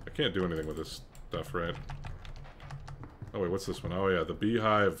 I can't do anything with this stuff, right? Oh, wait, what's this one? Oh, yeah, the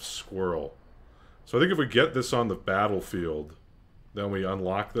beehive squirrel. So I think if we get this on the battlefield, then we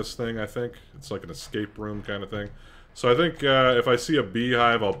unlock this thing, I think. It's like an escape room kind of thing. So I think if I see a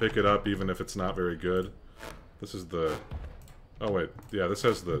beehive, I'll pick it up, even if it's not very good. This is the... Oh, wait. Yeah, this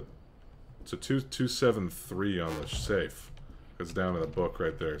has the... It's a 273 on the safe. It's down in the book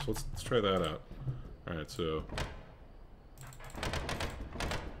right there. So let's try that out. Alright, so...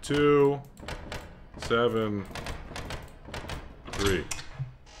 2, 7, 3.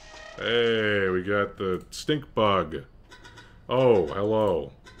 Hey, we got the stink bug. Oh,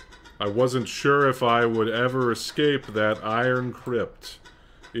 hello. I wasn't sure if I would ever escape that iron crypt.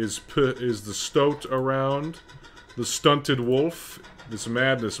 Is the stoat around? The stunted wolf? This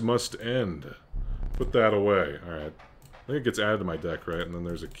madness must end. Put that away. Alright. I think it gets added to my deck, right? And then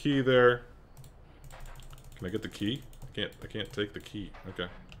there's a key there. Can I get the key? I can't take the key. Okay.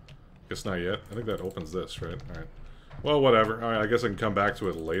 Guess not yet. I think that opens this, right? Alright. Well, whatever. Alright, I guess I can come back to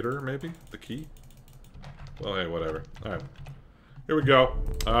it later, maybe? The key? Well, hey, whatever. Alright. Here we go.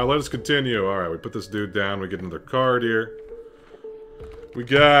 Let us continue. Alright, we put this dude down. We get another card here. We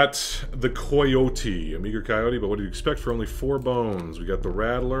got the Coyote. A meager coyote, but what do you expect for only 4 bones? We got the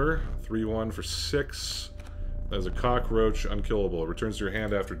Rattler. 3-1 for 6. There's a cockroach. Unkillable. It returns to your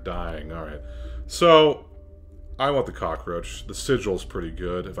hand after dying. Alright. So... I want the cockroach. The sigil's pretty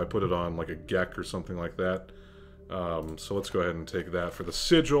good if I put it on like a Gek or something like that. So let's go ahead and take that for the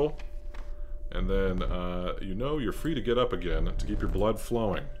sigil. And then, you know, you're free to get up again to keep your blood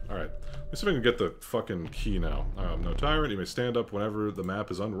flowing. Alright. Let's see if I can get the fucking key now. No tyrant. You may stand up whenever the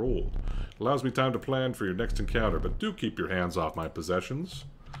map is unrolled. It allows me time to plan for your next encounter, but do keep your hands off my possessions.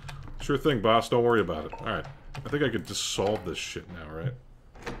 Sure thing, boss. Don't worry about it. Alright. I think I could just solve this shit now, right?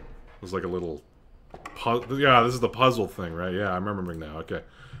 It was like a little... Yeah, this is the puzzle thing, right? Yeah, I'm remembering now. Okay.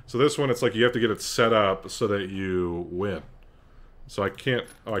 So this one, it's like you have to get it set up so that you win. So I can't...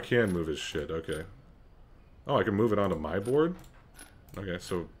 Oh, I can move his shit. Okay. Oh, I can move it onto my board? Okay,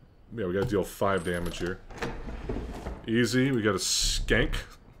 so... Yeah, we gotta deal 5 damage here. Easy. We got a skank.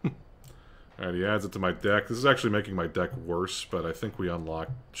 Alright, he adds it to my deck. This is actually making my deck worse, but I think we unlock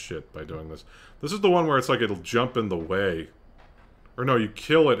shit by doing this. This is the one where it's like it'll jump in the way. Or no, you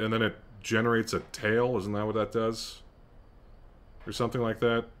kill it and then it generates a tail, isn't that what that does? Or something like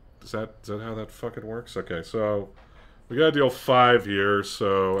that? Is that how that fucking works? Okay, so we gotta deal 5 here,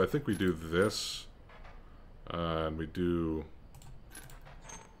 so I think we do this. And we do...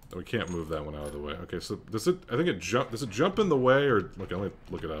 We can't move that one out of the way. Okay, so does it... I think it jump... Does it jump in the way, or... Look, let me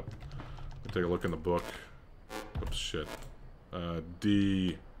look it up. Let me take a look in the book. Oops, shit.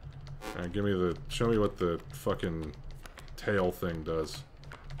 D... Alright, give me the... Show me what the fucking tail thing does.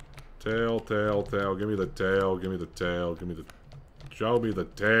 Tail, tail, tail. Give me the tail. Give me the tail. Give me the... Show me the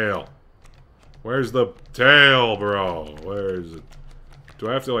tail. Where's the tail, bro? Where is it? Do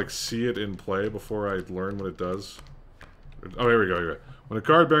I have to, like, see it in play before I learn what it does? Oh, here we go. Here we go. When a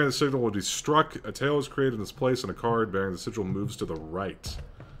card bearing the sigil will be struck, a tail is created in its place, and a card bearing the sigil moves to the right.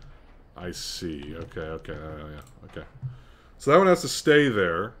 I see. Okay, okay. Yeah, okay. So that one has to stay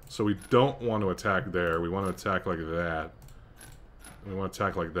there, so we don't want to attack there. We want to attack like that. We want to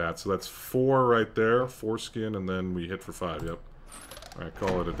attack like that. So that's 4 right there. 4 skin, and then we hit for 5. Yep. Alright,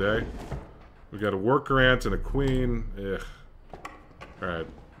 call it a day. We got a worker ant and a queen. Ugh. Alright.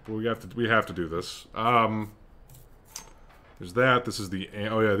 We have to do this. There's that. This is the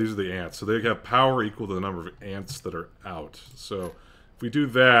ant. Oh yeah, these are the ants. So they have power equal to the number of ants that are out. So if we do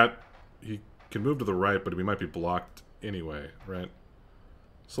that, he can move to the right, but we might be blocked anyway, right?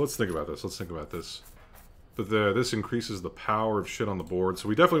 So let's think about this. Let's think about this. But this increases the power of shit on the board, so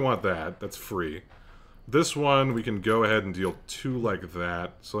we definitely want that. That's free. This one, we can go ahead and deal 2 like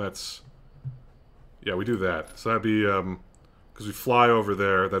that. So that's... Yeah, we do that. So that'd be... Because we fly over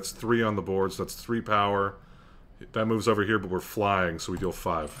there, that's 3 on the board, so that's 3 power. That moves over here, but we're flying, so we deal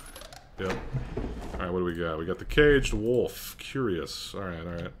 5. Yep. Alright, what do we got? We got the caged wolf. Curious. Alright,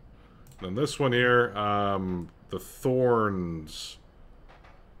 alright. Then this one here, the thorns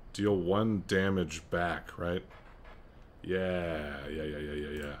deal 1 damage back, right? Yeah.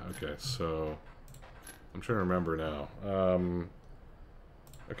 Okay, so... I'm trying to remember now.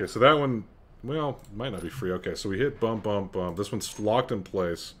 Okay, so that one, well, might not be free. Okay, so we hit bump, bump, bump. This one's locked in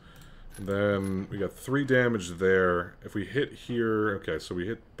place. And then we got 3 damage there. If we hit here, okay, so we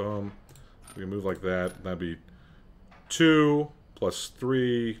hit bum. We can move like that. That'd be 2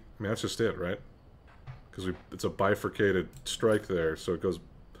 +3. I mean, that's just it, right? Because it's a bifurcated strike there, so it goes...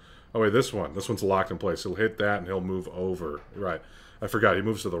 Oh, wait, this one. This one's locked in place. He'll hit that, and he'll move over. Right. I forgot. He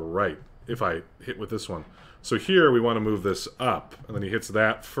moves to the right if I hit with this one. So here, we want to move this up, and then he hits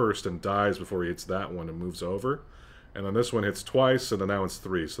that first and dies before he hits that one and moves over. And then this one hits twice, and then that one's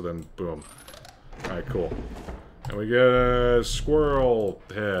 3, so then, boom. Alright, cool. And we get a squirrel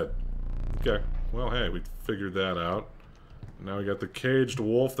head. Okay. Well, hey, we figured that out. Now we got the caged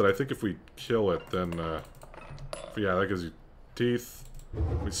wolf that I think if we kill it, then, yeah, that gives you teeth.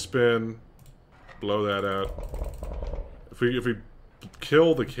 We spin, blow that out. If we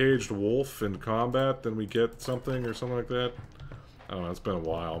kill the caged wolf in combat, then we get something or something like that. I don't know, it's been a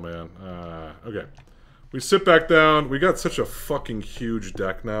while, man. Okay. We sit back down. We got such a fucking huge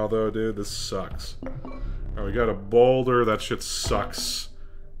deck now, though, dude. This sucks. Alright, we got a boulder. That shit sucks.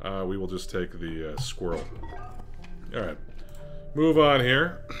 We will just take the squirrel. Alright. Move on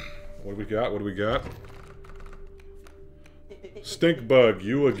here. What do we got? What do we got? Stink bug,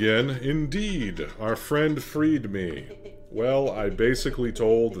 you again. Indeed. Our friend freed me. Well, I basically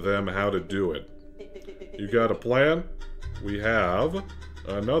told them how to do it. You got a plan? We have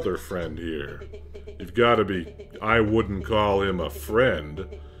another friend here. You've got to be... I wouldn't call him a friend,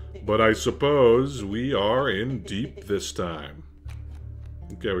 but I suppose we are in deep this time.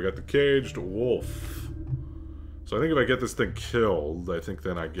 Okay, we got the caged wolf. So I think if I get this thing killed, I think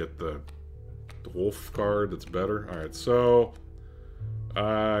then I get the wolf card that's better. Alright, so...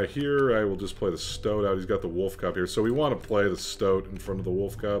 here I will just play the stoat out. He's got the wolf cub here. So we want to play the stoat in front of the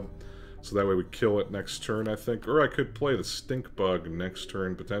wolf cub. So that way we kill it next turn, I think. Or I could play the stink bug next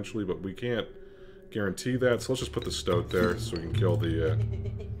turn, potentially, but we can't guarantee that. So let's just put the stoat there so we can kill the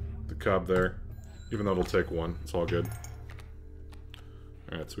cub there. Even though it'll take 1. It's all good.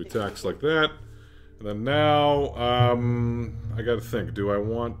 Alright, so we tax like that. And then now, I gotta think. Do I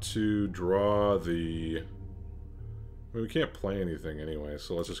want to draw the... I mean, we can't play anything anyway,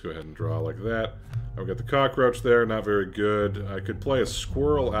 so let's just go ahead and draw like that. I've got the cockroach there, not very good. I could play a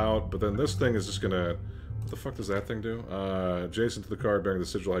squirrel out, but then this thing is just gonna... What the fuck does that thing do? Adjacent to the card bearing the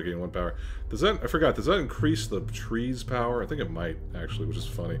sigil, I gain 1 power. Does that... I forgot, does that increase the tree's power? I think it might, actually, which is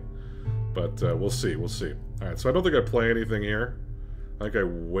funny. But we'll see, we'll see. Alright, so I don't think I play anything here. I think I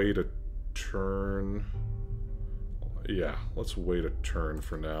wait a turn... Yeah, let's wait a turn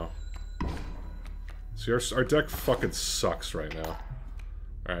for now. See, our deck fucking sucks right now.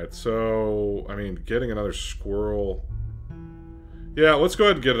 Alright, so... I mean, getting another squirrel... Yeah, let's go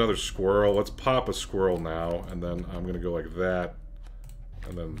ahead and get another squirrel. Let's pop a squirrel now, and then I'm gonna go like that.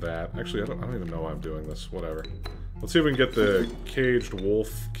 And then that. Actually, I don't even know why I'm doing this. Whatever. Let's see if we can get the caged wolf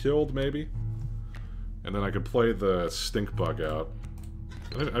killed, maybe. And then I can play the stink bug out.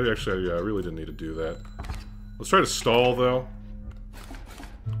 I really didn't need to do that. Let's try to stall, though.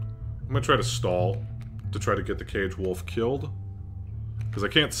 I'm gonna try to stall to try to get the caged wolf killed. Because I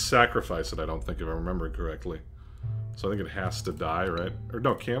can't sacrifice it, I don't think, if I'm remembering correctly. So I think it has to die, right? Or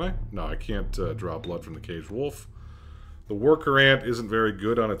no, can I? No, I can't draw blood from the caged wolf. The worker ant isn't very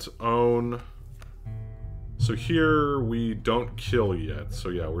good on its own. So here we don't kill yet. So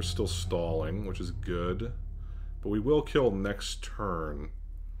yeah, we're still stalling, which is good. But we will kill next turn.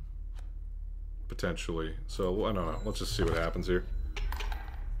 Potentially. So, I don't know. Let's just see what happens here.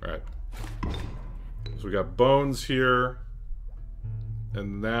 Alright. So we got bones here.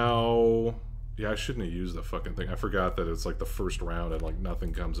 And now... Yeah, I shouldn't have used the fucking thing. I forgot that it's like the first round and like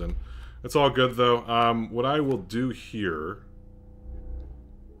nothing comes in. It's all good though. What I will do here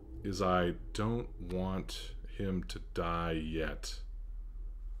is I don't want him to die yet.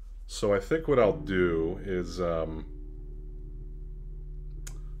 So I think what I'll do is oh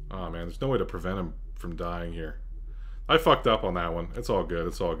man, there's no way to prevent him from dying here. I fucked up on that one. It's all good,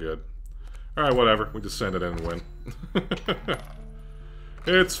 it's all good. Alright, whatever. We just send it in and win.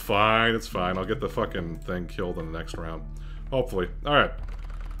 It's fine, it's fine. I'll get the fucking thing killed in the next round. Hopefully. Alright.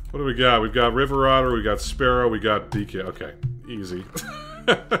 What do we got? We've got River Otter, we got Sparrow, we got DK. Okay, easy.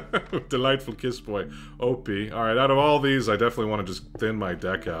 Delightful Kiss Boy. OP. Alright, out of all these, I definitely want to just thin my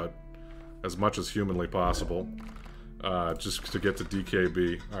deck out as much as humanly possible. Just to get to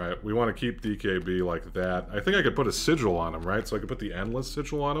DKB. Alright, we want to keep DKB like that. I think I could put a sigil on him, right? So I could put the Endless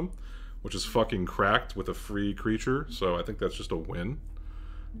sigil on him, which is fucking cracked with a free creature. So I think that's just a win.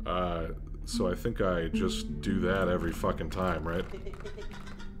 So I think I just do that every fucking time, right?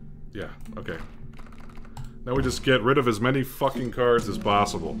 Yeah, okay. Now we just get rid of as many fucking cards as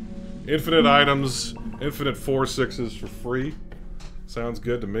possible. Infinite items, infinite 4/6s for free. Sounds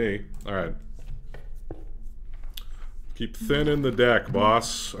good to me. Alright. Keep thinning the deck,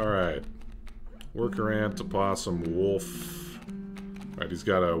 boss. Alright. Worker ant, opossum, wolf. Alright, he's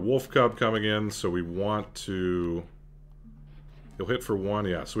got a wolf cub coming in, so we want to... He'll hit for 1,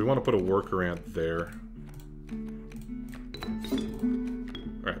 yeah. So we want to put a worker ant there.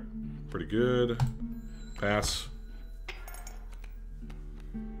 Alright, pretty good. Pass.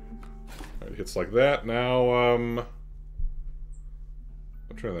 Alright, hits like that. Now, I'm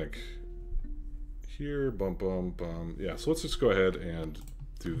trying to think. Here, bum, bum, bum. Yeah, so let's just go ahead and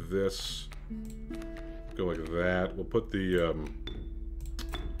do this. Go like that. We'll put the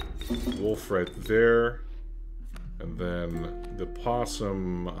wolf right there. And then the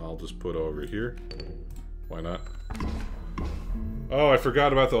possum I'll just put over here. Why not? Oh, I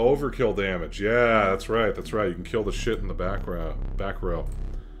forgot about the overkill damage. Yeah, that's right, that's right. You can kill the shit in the back row.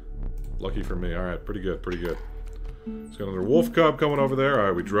 Lucky for me. Alright, pretty good, pretty good. It's got another wolf cub coming over there.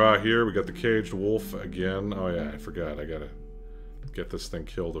 Alright, we draw here. We got the caged wolf again. Oh yeah, I forgot. I gotta get this thing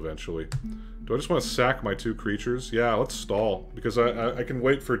killed eventually. Do I just want to sack my 2 creatures? Yeah, let's stall. Because I can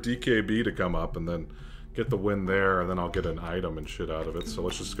wait for DKB to come up and then get the win there, and then I'll get an item and shit out of it. So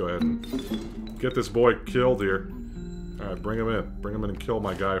let's just go ahead and get this boy killed here. Alright, bring him in. Bring him in and kill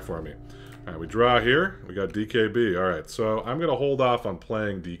my guy for me. Alright, we draw here. We got DKB. Alright, so I'm going to hold off on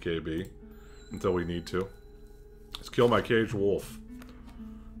playing DKB until we need to. Let's kill my caged wolf.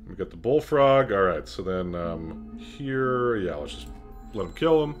 We got the bullfrog. Alright, so then here, yeah, let's just let him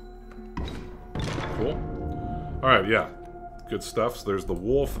kill him. Cool. Alright, yeah. Good stuff. So there's the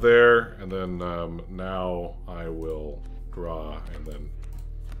wolf there, and then now I will draw, and then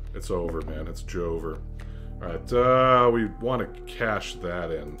it's over, man. It's Jover. Alright, we want to cash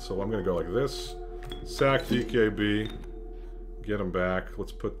that in. So I'm going to go like this. Sack DKB. Get him back.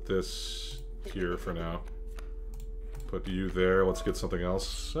 Let's put this here for now. Put you there. Let's get something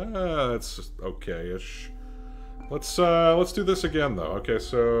else. That's just okay-ish. Let's do this again, though. Okay,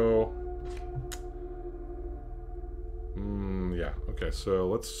 so... yeah, okay, so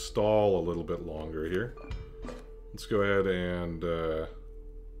let's stall a little bit longer here. Let's go ahead and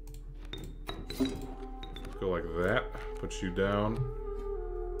go like that. Put you down.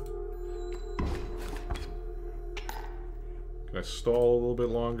 Can I stall a little bit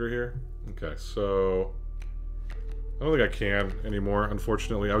longer here? Okay, so... I don't think I can anymore,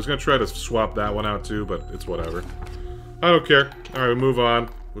 unfortunately. I was going to try to swap that one out too, but it's whatever. I don't care. Alright, we move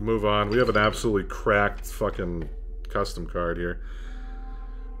on. We move on. We have an absolutely cracked fucking custom card here.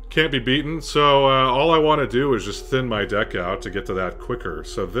 Can't be beaten, so all I want to do is just thin my deck out to get to that quicker.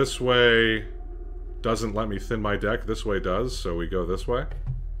 So this way doesn't let me thin my deck, this way does, so we go this way.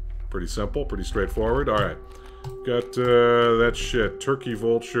 Pretty simple, pretty straightforward. Alright, got that shit. Turkey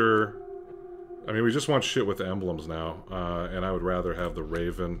Vulture. I mean, we just want shit with emblems now, and I would rather have the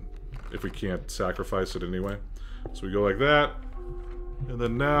Raven if we can't sacrifice it anyway. So we go like that, and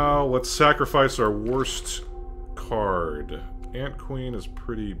then now let's sacrifice our worst card. Ant Queen is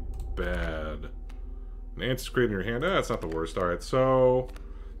pretty bad. An ant's great in your hand. That's not the worst. Alright, so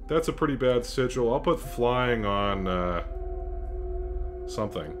that's a pretty bad sigil. I'll put flying on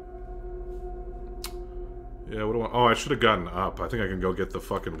something. Yeah, what do I... Oh, I should have gotten up. I think I can go get the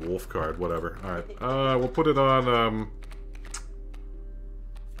fucking wolf card. Whatever. Alright, we'll put it on...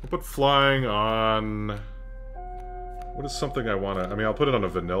 we'll put flying on... What is something I want to... I mean, I'll put it on a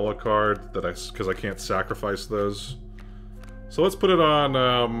vanilla card that because I can't sacrifice those. So let's put it on,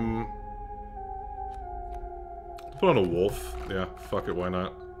 put on a wolf. Yeah, fuck it, why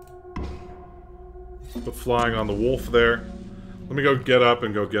not? Put flying on the wolf there. Let me go get up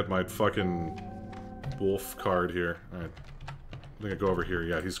and go get my fucking wolf card here. Alright. I think I go over here.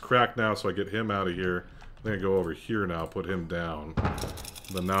 Yeah, he's cracked now, so I get him out of here. I think I go over here now, put him down.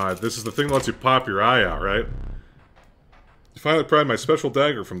 But now, this is the thing that lets you pop your eye out, right? You finally pried my special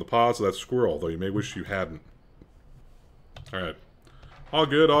dagger from the paws of that squirrel, though you may wish you hadn't. Alright. All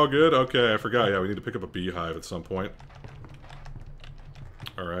good, all good. Okay, I forgot. Yeah, we need to pick up a beehive at some point.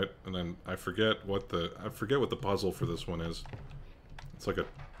 Alright, and then I forget what the puzzle for this one is. It's like a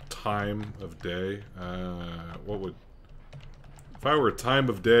time of day. What would... If I were a time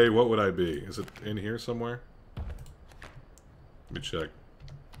of day, what would I be? Is it in here somewhere? Let me check.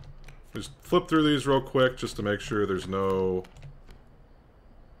 Just flip through these real quick just to make sure there's no...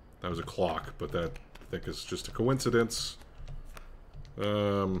 That was a clock, but that I think is just a coincidence.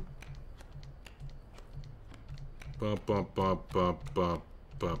 Bump, bump, bump, bump, bump, bump,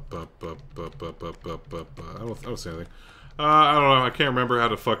 bump, bump, bump, bump, bump, bump, bump. I don't see anything. I don't know. I can't remember how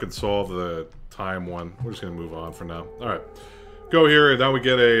to fucking solve the time one. We're just gonna move on for now. All right, go here, and now we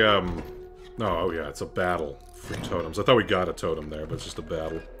get a No, oh yeah, it's a battle for totems. I thought we got a totem there, but it's just a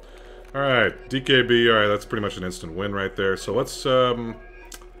battle. All right, DKB. All right, that's pretty much an instant win right there. So let's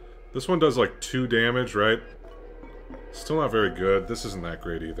This one does like 2 damage, right? Still not very good. This isn't that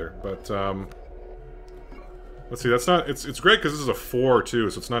great either. But, let's see, that's not... It's great because this is a 4, too,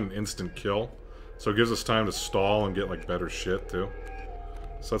 so it's not an instant kill. So it gives us time to stall and get, like, better shit, too.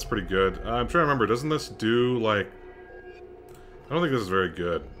 So that's pretty good. I'm trying to remember, doesn't this do, like... I don't think this is very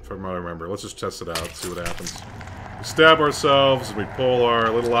good, if I remember. Let's just test it out, see what happens. We stab ourselves, and we pull our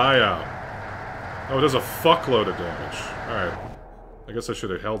little eye out. Oh, it does a fuckload of damage. Alright. I guess I should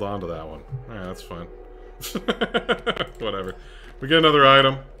have held on to that one. Alright, that's fine. Whatever. We get another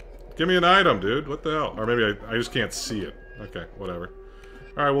item. Give me an item, dude. What the hell? Or maybe I just can't see it. Okay, whatever.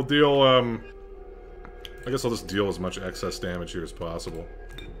 Alright, we'll deal, I guess I'll just deal as much excess damage here as possible.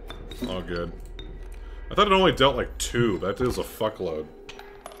 All good. I thought it only dealt like 2. That is a fuckload.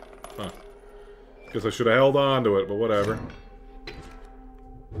 Huh. Guess I should have held on to it, but whatever.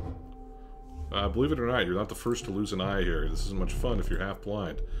 Believe it or not, you're not the first to lose an eye here. This isn't much fun if you're half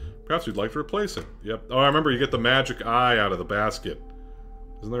blind. Perhaps you'd like to replace it. Yep. Oh, I remember you get the magic eye out of the basket.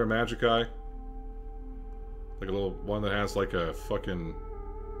 Isn't there a magic eye? Like a little one that has like a fucking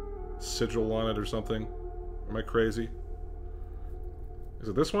sigil on it or something? Am I crazy? Is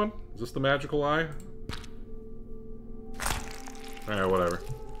it this one? Is this the magical eye? Alright, whatever.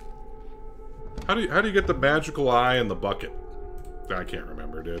 How do you get the magical eye in the bucket? I can't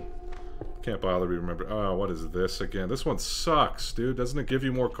remember, dude. Can't bother to remember. Oh, what is this again? This one sucks, dude. Doesn't it give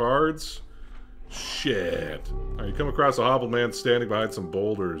you more cards? Shit. Alright, you come across a hobbled man standing behind some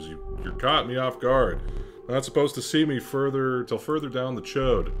boulders. You're caught me off guard. You're not supposed to see me till further down the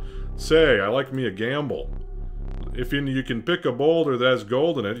chode. Say, I like me a gamble. If you can pick a boulder that has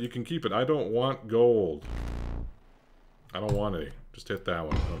gold in it, you can keep it. I don't want gold. I don't want any. Just hit that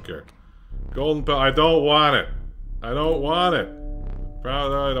one. I don't care. Golden pill. I don't want it. I don't want it.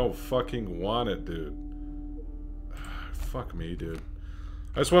 I don't fucking want it, dude. Fuck me, dude.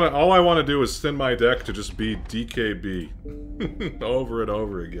 All I want to do is thin my deck to just be DKB. Over and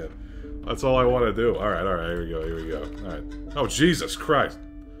over again. That's all I want to do. Alright, here we go. Alright. Oh, Jesus Christ.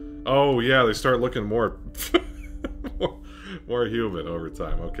 Oh, yeah, they start looking more... more human over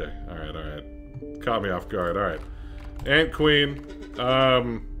time. Okay. Alright. Caught me off guard. Alright. Ant Queen.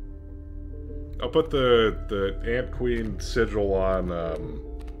 I'll put the Ant Queen sigil on, I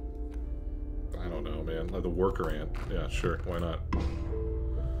don't know, man. Like the worker ant. Yeah, sure. Why not?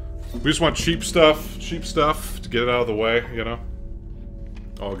 We just want cheap stuff to get it out of the way, you know?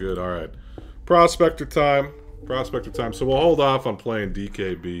 All good, alright. Prospector time. So we'll hold off on playing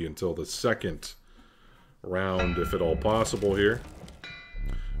DKB until the second round, if at all possible here.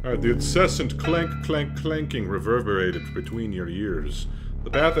 Alright, the incessant clanking reverberated between your ears. The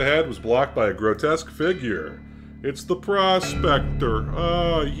path ahead was blocked by a grotesque figure. It's the Prospector.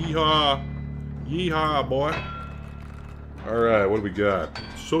 Oh, yeehaw. Yeehaw, boy. Alright, what do we got?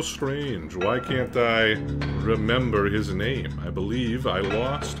 So strange. Why can't I remember his name? I believe I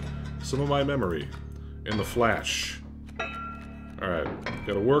lost some of my memory in the flash. Alright,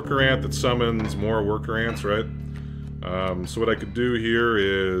 got a worker ant that summons more worker ants, right? So what I could do here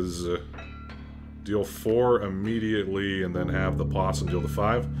is deal 4 immediately and then have the possum deal the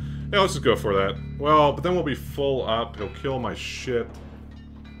 5. Yeah, let's just go for that. Well, but then we'll be full up. He'll kill my shit.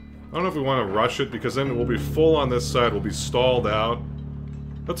 I don't know if we want to rush it, because then we'll be full on this side. We'll be stalled out.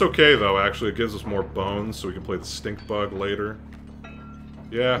 That's okay, though, actually. It gives us more bones, so we can play the stink bug later.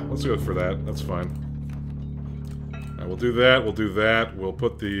 Yeah, let's go for that. That's fine. Alright, we'll do that. We'll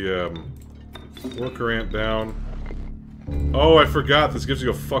put the worker ant down. Oh, I forgot. This gives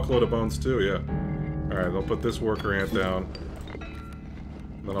you a fuckload of bones, too, yeah. Alright, I'll put this worker ant down.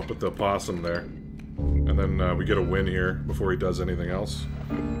 Then I'll put the opossum there. And then we get a win here before he does anything else.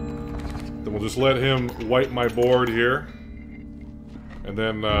 Then we'll just let him wipe my board here. And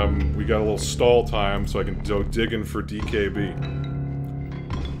then we got a little stall time so I can go digging for DKB.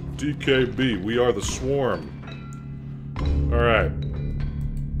 DKB, we are the swarm. Alright.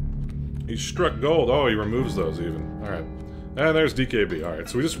 He struck gold. Oh, he removes those even. Alright. And there's DKB. Alright,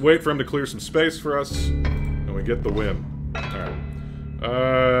 so we just wait for him to clear some space for us. And we get the win. Alright.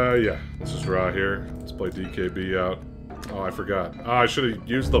 Yeah. Let's just draw here. Let's play DKB out. Oh, I forgot. Oh, I should have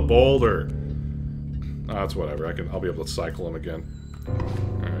used the boulder. Oh, that's whatever. I'll be able to cycle him again.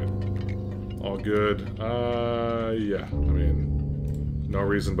 Alright. All good. Yeah. I mean, no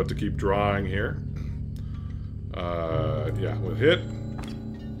reason but to keep drawing here. Yeah, we'll hit.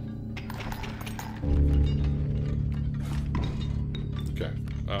 Okay.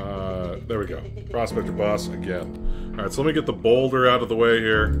 There we go. Prospector boss again. Alright, so let me get the boulder out of the way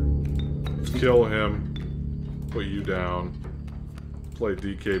here. Let's kill him. Put you down. Play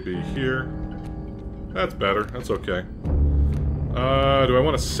DKB here. That's better. That's okay. Do I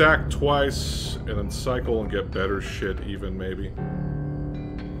want to sack twice and then cycle and get better shit even, maybe?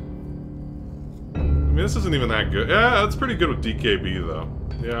 I mean, this isn't even that good. Yeah, that's pretty good with DKB, though.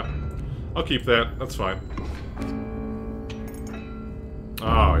 Yeah. I'll keep that. That's fine.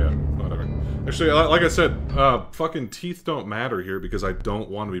 Oh, yeah. Whatever. Actually, like I said, fucking teeth don't matter here because I don't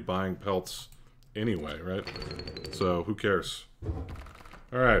want to be buying pelts anyway, right? So, who cares?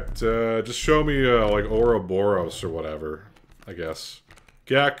 Alright, just show me, like, Ouroboros or whatever, I guess.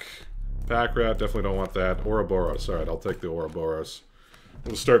 Gek, Pack Rat, definitely don't want that. Ouroboros, alright, I'll take the Ouroboros.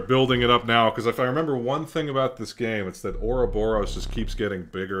 We'll start building it up now, because if I remember one thing about this game, it's that Ouroboros just keeps getting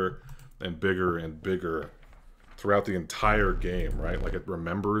bigger and bigger and bigger throughout the entire game, right? Like it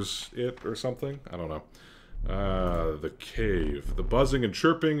remembers it or something? I don't know. The cave. The buzzing and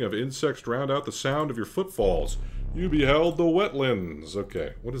chirping of insects drowned out the sound of your footfalls. You beheld the wetlands.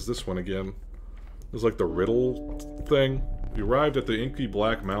 Okay, what is this one again? This is like the riddle thing. You arrived at the inky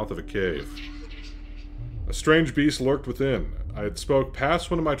black mouth of a cave. A strange beast lurked within. I had spoke, pass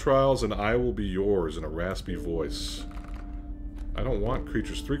one of my trials and I will be yours in a raspy voice. I don't want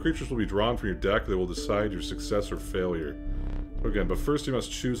creatures. 3 creatures will be drawn from your deck. They will decide your success or failure. Again, but first you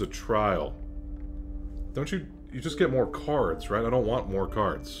must choose a trial. Don't you... You just get more cards, right? I don't want more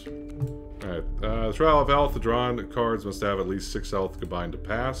cards. Alright, the trial of health. The drawn cards must have at least 6 health combined to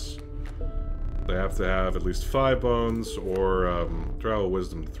pass. They have to have at least 5 bones, or trial of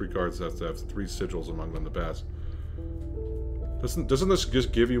wisdom. 3 cards have to have 3 sigils among them to pass. Doesn't this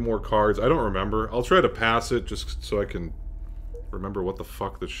just give you more cards? I don't remember. I'll try to pass it just so I can remember what the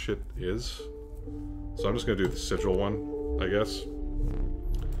fuck this shit is. So I'm just gonna do the sigil one, I guess.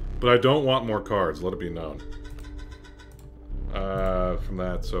 But I don't want more cards, let it be known. From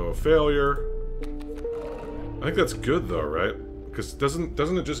that, so a failure. I think that's good though, right? Because doesn't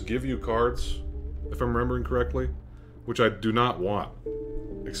it just give you cards, if I'm remembering correctly? Which I do not want,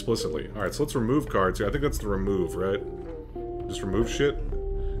 explicitly. Alright, so let's remove cards here. I think that's the remove, right? Just remove shit?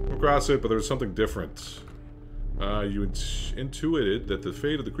 Come across it, but there's something different. You intuited that the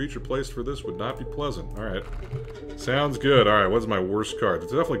fate of the creature placed for this would not be pleasant. Alright. Sounds good. Alright, what's my worst card?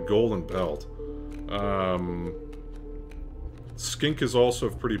 It's definitely Golden Pelt. Skink is also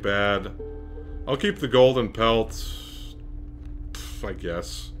pretty bad. I'll keep the Golden Pelt, I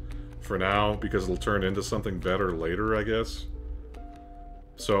guess, for now, because it'll turn into something better later, I guess.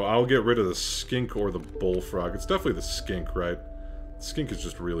 So I'll get rid of the Skink or the Bullfrog. It's definitely the Skink, right? The Skink is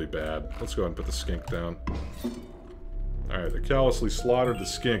just really bad. Let's go ahead and put the Skink down. Alright, they callously slaughtered the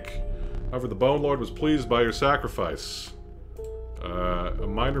Skink. However, the Bone Lord was pleased by your sacrifice. A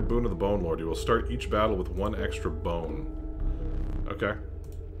minor boon of the Bone Lord. You will start each battle with 1 extra bone. Okay.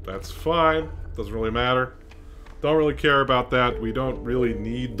 That's fine. Doesn't really matter. Don't really care about that. We don't really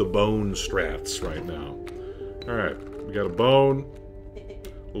need the bone strats right now. Alright, we got a bone.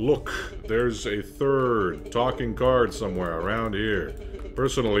 Look, there's a 3rd talking card somewhere around here.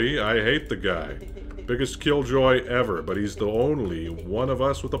 Personally, I hate the guy. Biggest killjoy ever, but he's the only one of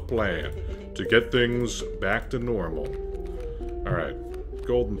us with a plan to get things back to normal. Alright,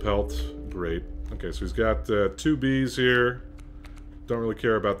 Golden Pelt, great. Okay, so he's got 2 bees here. Don't really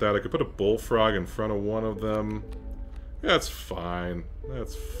care about that. I could put a bullfrog in front of one of them. That's fine.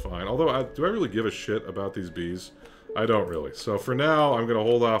 That's fine. Although, do I really give a shit about these bees? I don't really. So for now, I'm going to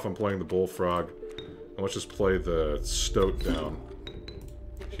hold off on playing the bullfrog. And let's just play the stoat down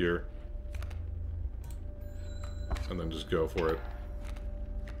here. And then just go for it.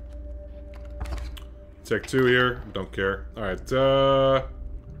 Take 2 here. Don't care. Alright,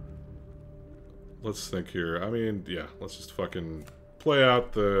 let's think here. I mean, yeah, let's just fucking play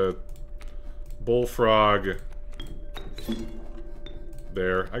out the bullfrog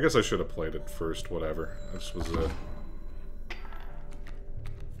there. I guess I should have played it first, whatever. I just was,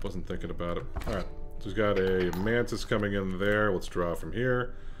 wasn't thinking about it. Alright, so we've got a mantis coming in there. Let's draw from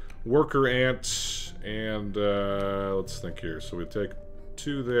here. Worker ant, and, let's think here. So we take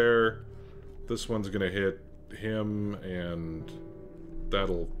 2 there. This one's gonna hit him, and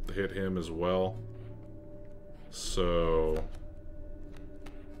that'll hit him as well. So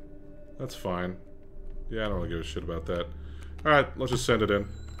that's fine. Yeah, I don't really give a shit about that. Alright, let's just send it in.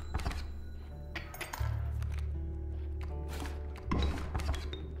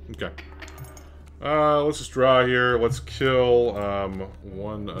 Okay. Let's just draw here. Let's kill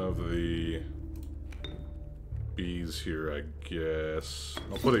one of the bees here, I guess.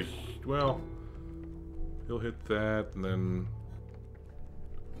 I'll put a... well, he'll hit that, and then...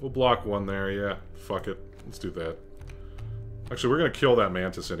 we'll block 1 there, yeah. Fuck it. Let's do that. Actually, we're gonna kill that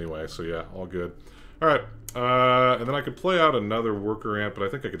mantis anyway, so yeah, all good. Alright, and then I could play out another worker ant, but I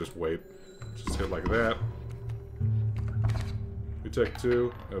think I could just wait. Just hit like that. take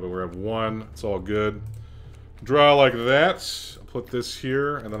 2. Yeah, but we have 1. It's all good. Draw like that. I'll put this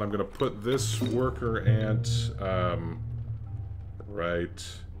here, and then I'm going to put this worker ant right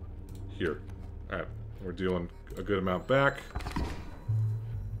here. Alright, we're dealing a good amount back.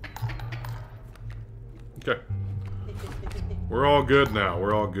 Okay. We're all good now.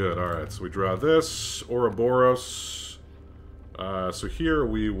 We're all good. Alright, so we draw this. Ouroboros. So here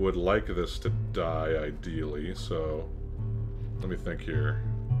we would like this to die, ideally. So, let me think here.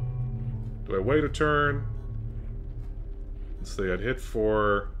 Do I wait a turn? Let's see, I'd hit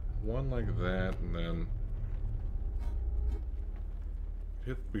for 1 like that, and then...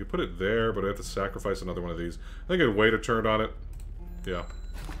 we could put it there, but I have to sacrifice another one of these. I think I'd wait a turn on it. Yeah.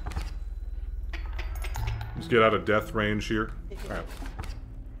 Just get out of death range here. Alright.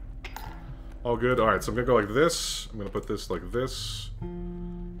 All good. Alright, so I'm going to go like this. I'm going to put this like this.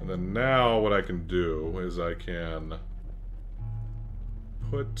 And then now what I can do is I can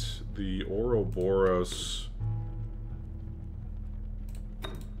put the Ouroboros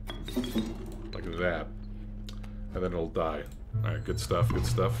like that. And then it'll die. Alright, good stuff, good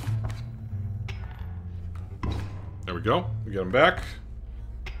stuff. There we go. We get him back.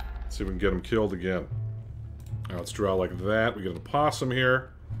 Let's see if we can get him killed again. Alright, let's draw like that. We get an opossum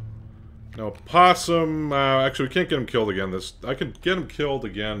here. No, opossum... actually, we can't get him killed again. I can get him killed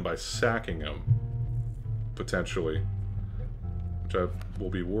again by sacking him. Potentially. Which will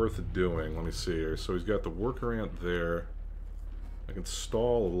be worth doing. Let me see here. So he's got the worker ant there. I can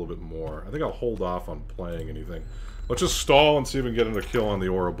stall a little bit more. I think I'll hold off on playing anything. Let's just stall and see if we can get another kill on the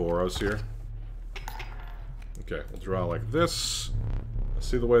Ouroboros here. Okay, we'll draw like this. Let's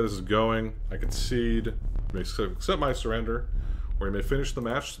see the way this is going. I concede. You may accept my surrender, or you may finish the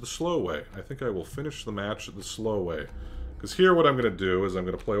match the slow way. I think I will finish the match the slow way. Because here what I'm going to do is I'm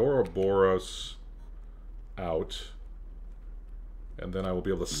going to play Ouroboros out. And then I will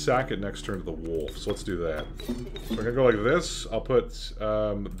be able to sack it next turn to the wolf. So let's do that. So I'm going to go like this. I'll put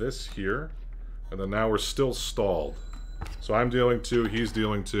this here. And then now we're still stalled. So I'm dealing 2, he's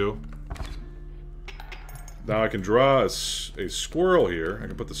dealing 2. Now I can draw a squirrel here. I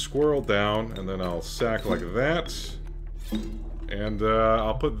can put the squirrel down, and then I'll sack like that. And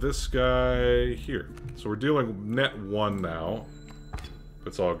I'll put this guy here. So we're dealing net 1 now.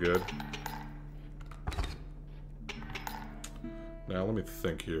 It's all good. Now let me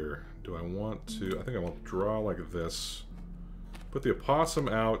think here. Do I want to... I think I want to draw like this. Put the opossum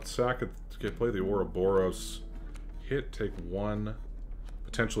out, sack it, play the Ouroboros, hit, take 1,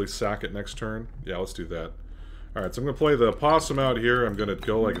 potentially sack it next turn. Yeah, let's do that. Alright, so I'm going to play the opossum out here. I'm going to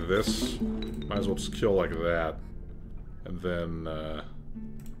go like this. Might as well just kill like that. And then,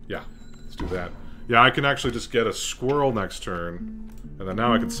 yeah, let's do that. Yeah, I can actually just get a squirrel next turn. And then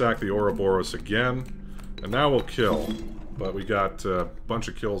now I can sack the Ouroboros again. And now we'll kill. But we got a bunch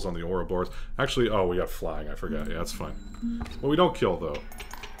of kills on the Ouroboros. Actually, oh, we got flying. I forgot. Yeah, that's fine. Well, we don't kill, though.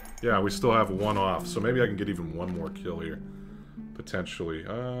 Yeah, we still have 1 off. So maybe I can get even 1 more kill here. Potentially.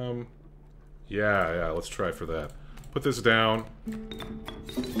 Yeah, let's try for that. Put this down.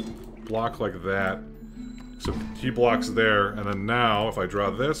 Block like that. So he blocks there. And then now, if I draw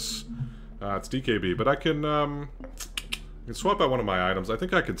this, it's DKB. But I can swap out one of my items. I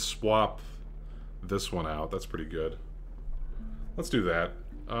think I could swap this one out. That's pretty good. Let's do that.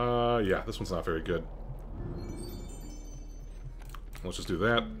 Yeah, this one's not very good. Let's just do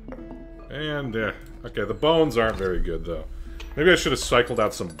that. And, okay, the bones aren't very good, though. Maybe I should have cycled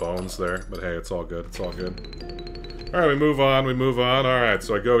out some bones there, but hey, it's all good, it's all good. Alright, we move on. Alright,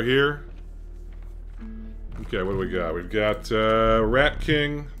 so I go here. Okay, what do we got? We've got, Rat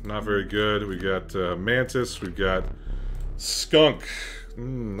King, not very good. We got, Mantis, we've got Skunk.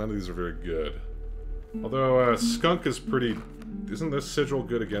 None of these are very good. Although, Skunk is pretty... Isn't this sigil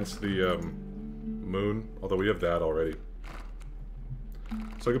good against the, moon? Although we have that already.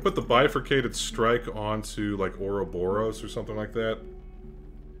 So I could put the bifurcated strike onto, like, Ouroboros or something like that.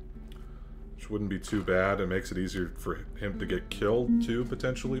 Which wouldn't be too bad. It makes it easier for him to get killed, too,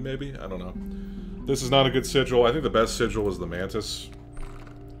 potentially, maybe? I don't know. This is not a good sigil. I think the best sigil is the Mantis.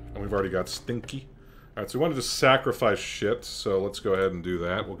 And we've already got Stinky. Alright, so we want to just sacrifice shit, so let's go ahead and do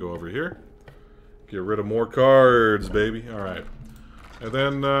that. We'll go over here. Get rid of more cards, baby. Alright. And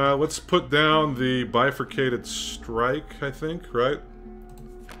then, let's put down the bifurcated strike, I think, right?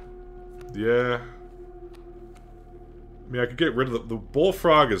 Yeah. I mean, I could get rid of the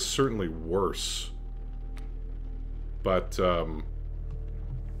bullfrog is certainly worse. But, I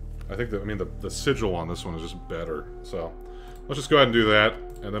think that, I mean, the sigil on this one is just better. So, let's just go ahead and do that.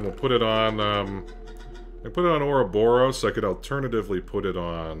 And then we'll put it on, I put it on Ouroboros. I could alternatively put it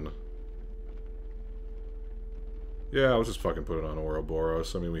on... Yeah, I'll just fucking put it on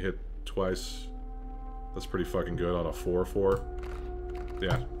Ouroboros. I mean, we hit twice. That's pretty fucking good on a 4/4.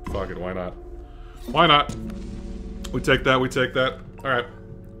 Yeah, fuck it, why not? Why not? We take that, we take that. Alright.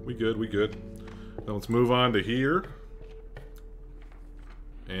 We good, we good. Now let's move on to here.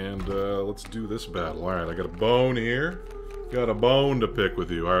 And let's do this battle. Alright, I got a bone here. Got a bone to pick with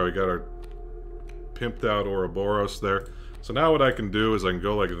you. Alright, we got our pimped out Ouroboros there. So now what I can do is I can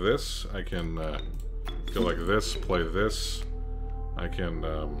go like this. I can go like this, play this. I can...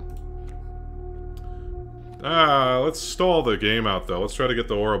 let's stall the game out though. Let's try to get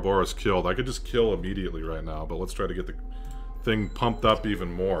the Ouroboros killed. I could just kill immediately right now, but let's try to get the thing pumped up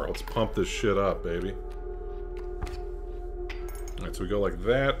even more. Let's pump this shit up, baby. Alright, so we go like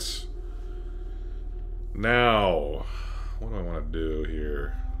that. Now, what do I want to do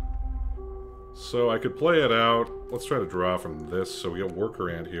here? So I could play it out. Let's try to draw from this. So we got worker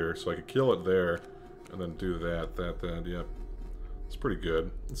ant here, so I could kill it there, and then do that. Yep. It's pretty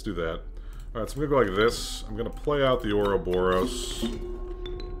good. Let's do that. Alright, so I'm gonna go like this. I'm gonna play out the Ouroboros.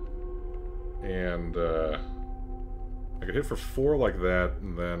 And, I could hit for 4 like that,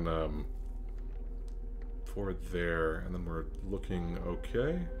 and then, 4 there, and then we're looking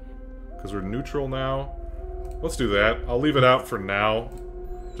okay. Because we're neutral now. Let's do that. I'll leave it out for now.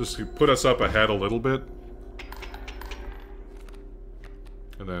 Just to put us up ahead a little bit.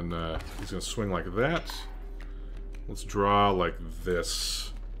 And then, he's gonna swing like that. Let's draw like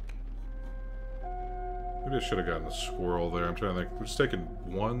this. Maybe I should have gotten the squirrel there. I'm trying to think. We're just taking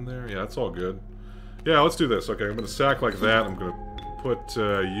 1 there. Yeah, that's all good. Yeah, let's do this. Okay, I'm going to sack like that. I'm going to put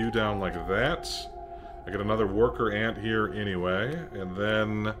you down like that. I get another worker ant here anyway. And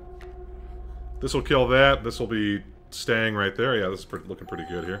then this will kill that. This will be staying right there. Yeah, this is looking pretty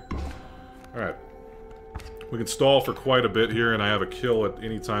good here. Alright. We can stall for quite a bit here, and I have a kill at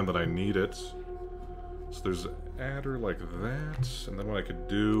any time that I need it. So there's an adder like that. And then what I could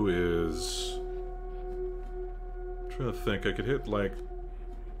do is... I'm trying to think. I could hit like...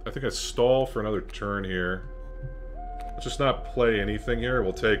 I think I stall for another turn here. Let's just not play anything here.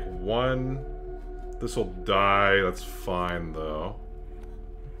 We'll take 1. This will die. That's fine, though.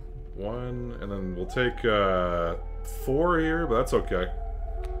 1, and then we'll take 4 here, but that's okay.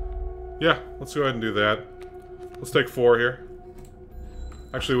 Yeah, let's go ahead and do that. Let's take 4 here.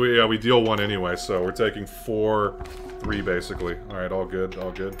 Actually, we deal 1 anyway, so we're taking 4, 3 basically. Alright, all good,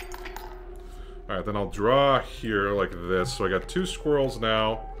 all good. Alright, then I'll draw here like this. So I got 2 squirrels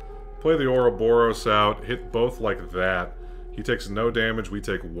now. Play the Ouroboros out, hit both like that. He takes no damage, we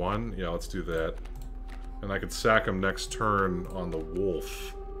take 1. Yeah, let's do that. And I can sack him next turn on the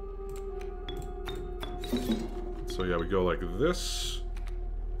wolf. So yeah, we go like this.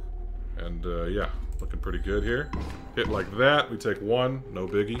 And yeah, looking pretty good here. Hit like that, we take 1, no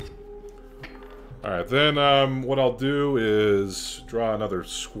biggie. Alright, then what I'll do is draw another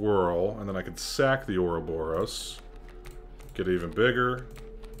squirrel, and then I can sack the Ouroboros. Get even bigger.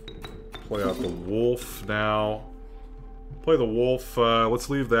 Play out the wolf now. Play the wolf. Let's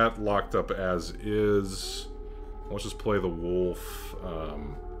leave that locked up as is. Let's just play the wolf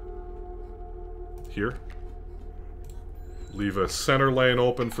here. Leave a center lane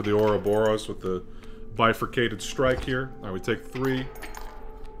open for the Ouroboros with the bifurcated strike here. Alright, we take 3.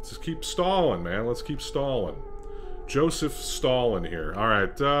 Let's just keep stalling, man. Let's keep stalling. Joseph Stalin here.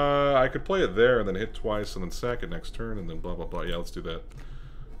 Alright, I could play it there and then hit twice and then sack it next turn and then blah blah blah. Yeah, let's do that.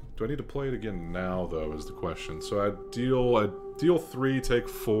 Do I need to play it again now, though, is the question. So I deal 3, take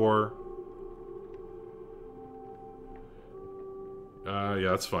 4. Yeah,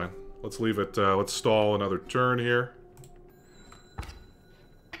 that's fine. Let's leave it, let's stall another turn here.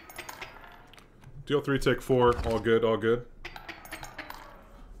 Deal 3, take 4. All good, all good.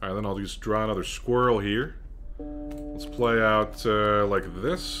 Alright, then I'll just draw another squirrel here. Let's play out like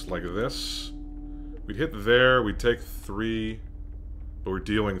this, like this. We'd hit there, we'd take 3, but we're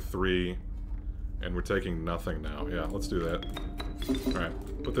dealing 3, and we're taking nothing now. Yeah, let's do that.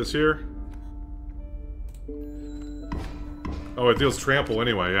 Alright, put this here. Oh, it deals trample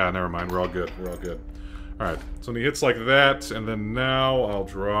anyway. Yeah, never mind, we're all good, we're all good. Alright, so when he hits like that, and then now I'll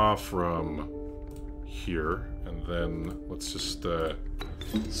draw from here, and then let's just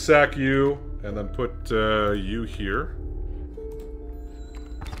sack you, and then put you here.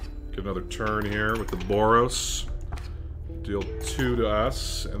 Get another turn here with the Boros. Deal 2 to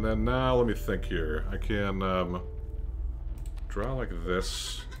us, and then now let me think here. I can draw like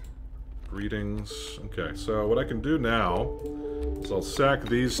this. Greetings. Okay, so what I can do now is I'll sack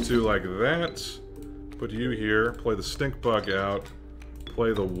these 2 like that. Put you here. Play the stink bug out.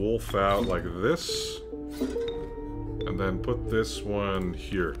 Play the wolf out like this. And then put this one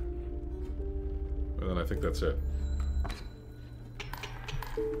here. And then I think that's it.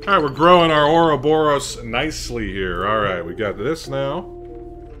 Alright, we're growing our Ouroboros nicely here. Alright, we got this now.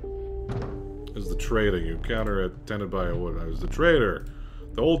 Is the trading. You encounter it tended by a wood. Is the trader.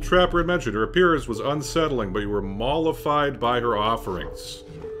 The old trapper had mentioned her appearance was unsettling, but you were mollified by her offerings.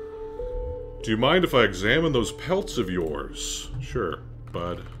 Do you mind if I examine those pelts of yours? Sure,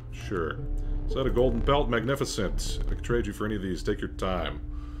 bud. Sure. Is that a golden pelt? Magnificent. I could trade you for any of these. Take your time.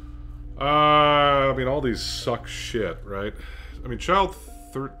 I mean, all these suck shit, right? I mean, Child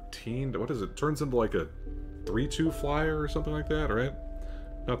 13, what is it? Turns into like a 3-2 flyer or something like that, right?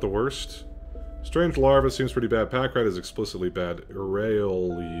 Not the worst. Strange Larva seems pretty bad. Packrat is explicitly bad.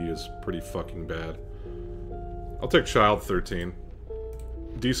 Irreoli is pretty fucking bad. I'll take Child 13.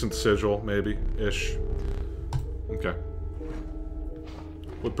 Decent sigil, maybe. Ish. Okay.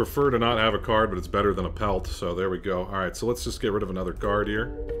 Would prefer to not have a card, but it's better than a pelt, so there we go. Alright, so let's just get rid of another card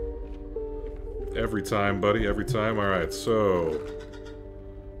here. Every time, buddy, every time. Alright, so...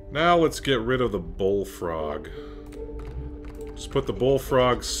 now let's get rid of the Bullfrog. Just put the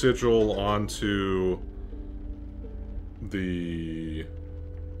Bullfrog sigil onto... the...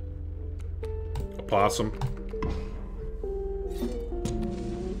 Opossum.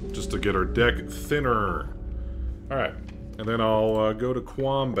 Just to get our deck thinner. Alright. And then I'll go to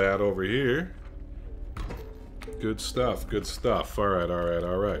Quombat over here. Good stuff, good stuff. Alright, alright,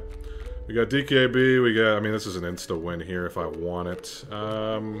 alright. We got DKB, we got... I mean, this is an insta-win here if I want it.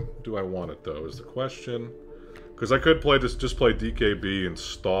 Do I want it, though, is the question. Because I could play just play DKB and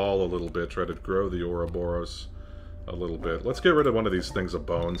stall a little bit, try to grow the Ouroboros a little bit. Let's get rid of one of these things of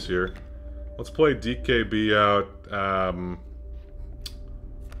bones here. Let's play DKB out...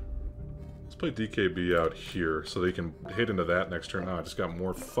 play DKB out here so they can hit into that next turn. Oh, I just got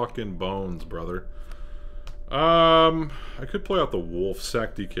more fucking bones, brother. I could play out the wolf,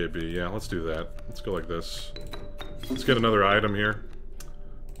 sack DKB. Yeah, let's do that. Let's go like this. Let's get another item here.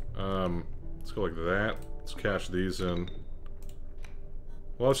 Let's go like that. Let's cash these in.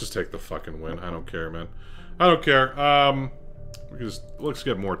 Well, let's just take the fucking win. I don't care, man. I don't care. We can just... let's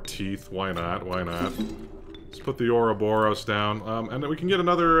get more teeth. Why not? Why not? Let's put the Ouroboros down, and then we can get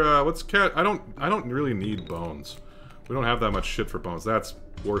another, let's cat... I don't really need bones. We don't have that much shit for bones. That's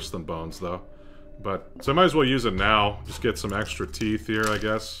worse than bones, though. But, so I might as well use it now. Just get some extra teeth here, I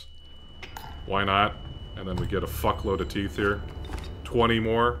guess. Why not? And then we get a fuckload of teeth here. 20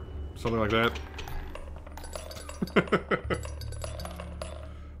 more. Something like that.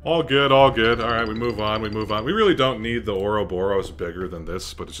 All good, all good. Alright, we move on, we move on. We really don't need the Ouroboros bigger than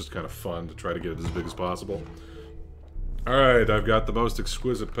this, but it's just kind of fun to try to get it as big as possible. Alright, I've got the most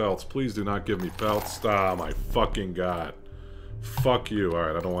exquisite pelts. Please do not give me pelts. Ah, my fucking god. Fuck you.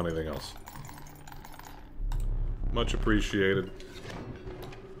 Alright, I don't want anything else. Much appreciated.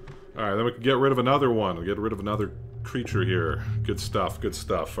 Alright, then we can get rid of another one. We get rid of another creature here. Good stuff, good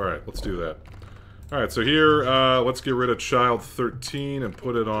stuff. Alright, let's do that. Alright, so here, let's get rid of Child 13 and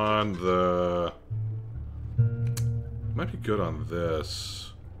put it on the... might be good on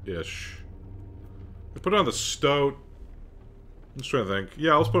this-ish. We put it on the Stoat. I'm just trying to think.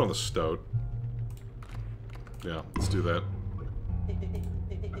 Yeah, let's put it on the Stoat. Yeah, let's do that.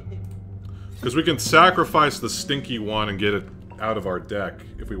 Because we can sacrifice the stinky one and get it out of our deck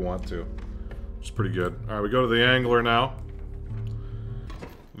if we want to. Which is pretty good. Alright, we go to the Angler now.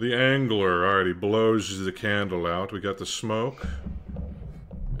 The Angler, alright, he blows the candle out. We got the smoke.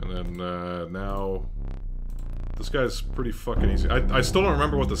 And then, now... this guy's pretty fucking easy. I still don't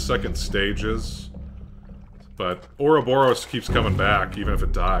remember what the second stage is. But Ouroboros keeps coming back, even if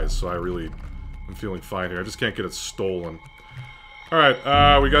it dies, so I'm feeling fine here. I just can't get it stolen.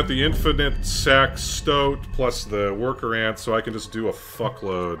 Alright, we got the Infinite Sack Stoat plus the Worker Ant, so I can just do a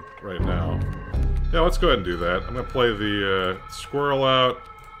fuckload right now. Yeah, let's go ahead and do that. I'm gonna play the Squirrel out.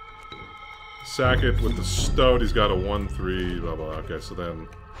 Sack it with the Stoat. He's got a 1-3, blah blah. Okay, so then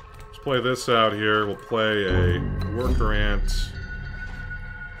let's play this out here. We'll play a Worker Ant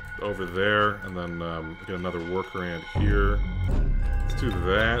over there, and then get another Worker Ant here. Let's do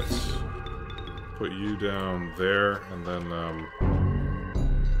that. Put you down there, and then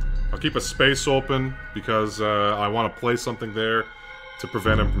I'll keep a space open because I want to play something there to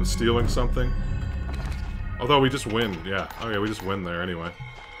prevent him from stealing something. Although we just win, yeah. Oh yeah, we just win there anyway.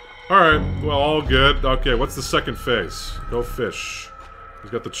 Alright, well, all good. Okay, what's the second phase? Go fish.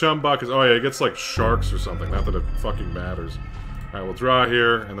 He's got the Chumbuck. Oh yeah, he gets like sharks or something. Not that it fucking matters. Alright, we'll draw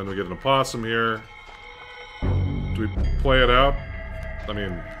here, and then we get an opossum here. Do we play it out? I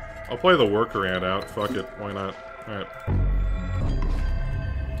mean, I'll play the Worker Ant out. Fuck it, why not? Alright.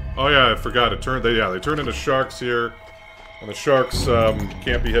 Oh yeah, I forgot. They turn into sharks here. And the sharks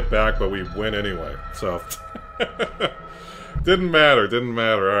can't be hit back, but we win anyway. So, Didn't matter, didn't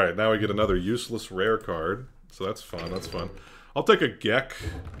matter. Alright, now we get another useless rare card. So that's fun, that's fun. I'll take a Gek.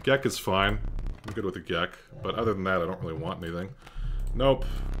 Gek is fine. I'm good with a Gek. But other than that, I don't really want anything. Nope.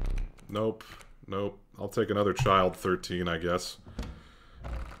 Nope. Nope. I'll take another Child 13, I guess.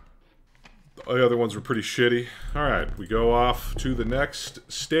 The other ones were pretty shitty. Alright, we go off to the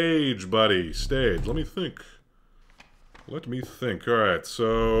next stage, buddy. Stage. Let me think. Let me think. Alright,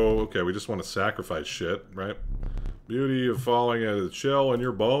 so... Okay, we just want to sacrifice shit, right? Beauty of falling at the shell in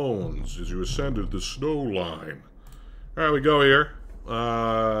your bones as you ascended the snow line. Alright, we go here.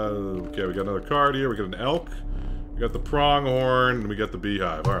 Okay, we got another card here. We got an elk. We got the pronghorn, and we got the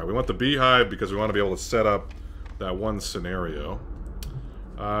beehive. Alright, we want the beehive because we want to be able to set up that one scenario.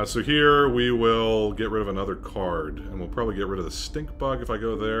 So here we will get rid of another card, and we'll probably get rid of the stink bug if I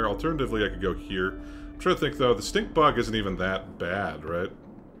go there. Alternatively, I could go here. I'm trying to think, though, the stink bug isn't even that bad, right?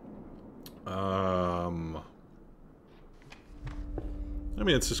 I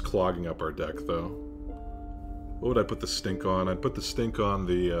mean, it's just clogging up our deck, though. What would I put the stink on? I'd put the stink on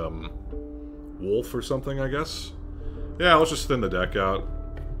the, wolf or something, I guess? Yeah, let's just thin the deck out.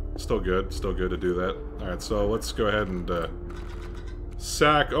 Still good to do that. Alright, so let's go ahead and,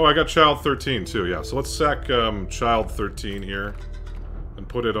 sack... Oh, I got Child 13, too, yeah. So let's sack, Child 13 here. And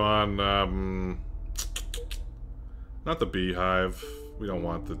put it on, not the beehive. We don't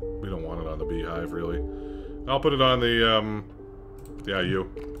want it on the beehive, really. I'll put it on the, yeah, you.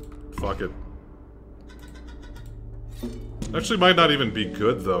 Fuck it. Actually, might not even be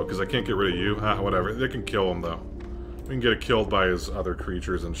good, though, because I can't get rid of you. Ah, whatever. They can kill him, though. We can get it killed by his other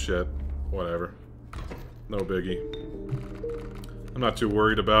creatures and shit. Whatever. No biggie. I'm not too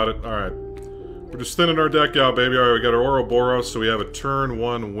worried about it. Alright. We're just thinning our deck out, baby. Alright, we got our Ouroboros, so we have a turn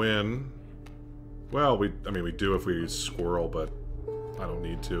 1 win. Well, I mean, we do if we use Squirrel, but I don't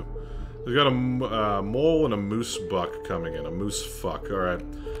need to. We've got a mole and a moose buck coming in. A moose fuck. Alright.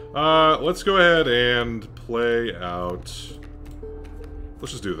 Let's go ahead and play out...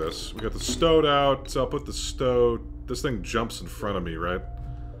 Let's just do this. We got the Stoat out. So I'll put the Stoat... This thing jumps in front of me, right?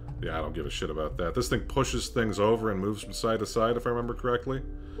 Yeah, I don't give a shit about that. This thing pushes things over and moves from side to side, if I remember correctly.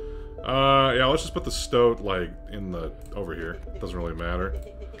 Yeah, let's just put the Stoat, like, in the... over here. Doesn't really matter.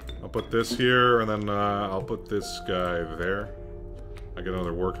 I'll put this here, and then, I'll put this guy there. I get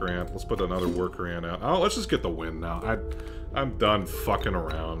another worker ant. Let's put another worker ant out. Oh, let's just get the win now. I'm done fucking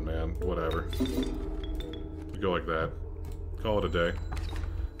around, man. Whatever. We go like that. Call it a day.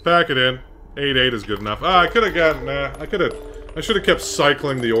 Pack it in. 8-8 is good enough. Ah, I could have gotten... I should have kept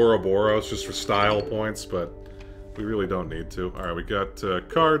cycling the Ouroboros just for style points, but we really don't need to. Alright, we got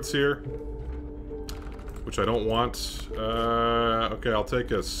cards here. Which I don't want. Okay, I'll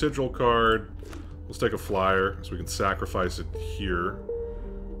take a sigil card. Let's take a flyer, so we can sacrifice it here.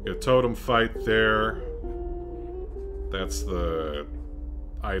 Get a totem fight there. That's the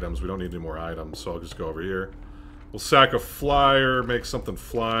items. We don't need any more items, so I'll just go over here. We'll sack a flyer, make something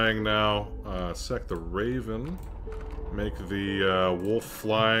flying now. Sack the raven. Make the wolf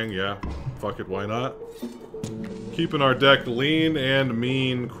flying. Yeah, fuck it, why not? Keeping our deck lean and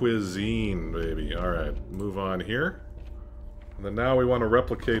mean cuisine, baby. Alright, move on here. And then now we want to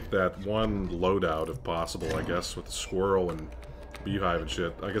replicate that one loadout, if possible, I guess, with the squirrel and beehive and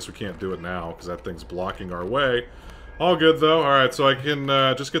shit. I guess we can't do it now, because that thing's blocking our way. All good, though. Alright, so I can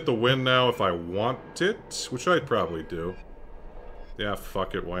just get the win now if I want it, which I'd probably do. Yeah,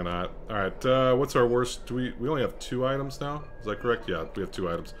 fuck it, why not? Alright, what's our worst? We only have 2 items now? Is that correct? Yeah, we have 2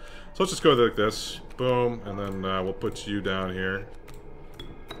 items. So let's just go like this. Boom, and then we'll put you down here.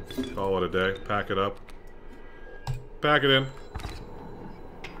 Call it a day. Pack it up. Pack it in.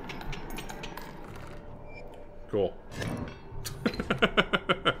 Cool.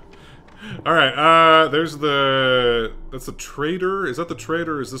 Alright, there's the... That's the trader? Is that the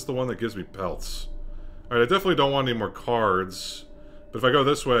trader, or is this the one that gives me pelts? Alright, I definitely don't want any more cards. But if I go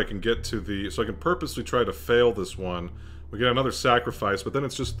this way, I can get to the... So I can purposely try to fail this one. We get another sacrifice, but then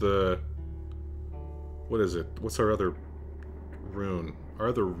it's just the... What is it? What's our other rune? Our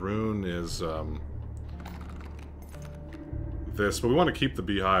other rune is, this, but we want to keep the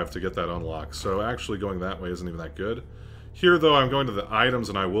beehive to get that unlocked. So actually going that way isn't even that good. Here, though, I'm going to the items,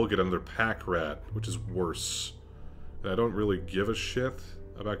 and I will get another pack rat, which is worse. And I don't really give a shit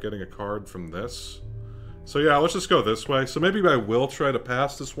about getting a card from this. So yeah, let's just go this way. So maybe I will try to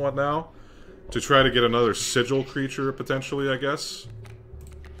pass this one now, to try to get another sigil creature, potentially, I guess.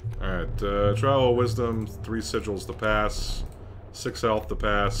 Alright, trial of wisdom, 3 sigils to pass, 6 health to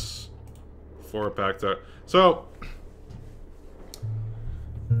pass, 4 packed out. So,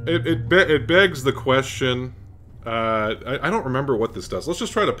 it begs the question, I don't remember what this does. Let's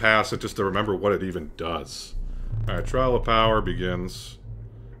just try to pass it just to remember what it even does. Alright, Trial of Power begins.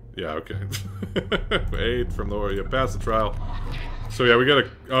 Yeah, okay. 8 from the... You pass the trial. So yeah, we get a...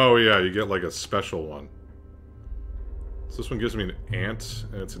 Oh yeah, you get like a special one. So this one gives me an ant,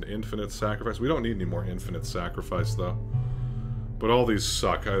 and it's an infinite sacrifice. We don't need any more infinite sacrifice, though. But all these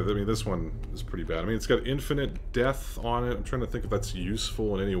suck. I mean, this one is pretty bad. I mean, it's got infinite death on it. I'm trying to think if that's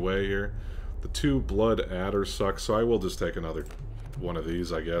useful in any way here. The 2 blood adder suck, so I will just take another one of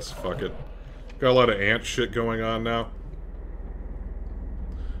these, I guess. Fuck it. Got a lot of ant shit going on now.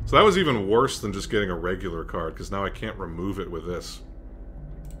 So that was even worse than just getting a regular card, because now I can't remove it with this.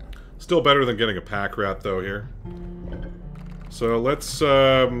 Still better than getting a pack rat, though, here. So let's,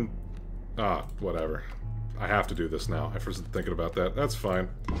 whatever. I have to do this now. I wasn't thinking about that. That's fine.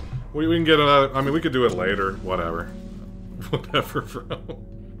 We can get another... I mean, we could do it later. Whatever. Whatever, bro.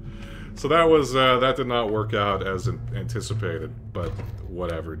 So that was, that did not work out as anticipated. But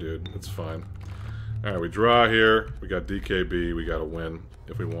whatever, dude. It's fine. Alright, we draw here. We got DKB. We got a win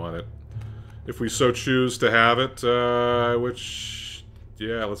if we want it. If we so choose to have it, which...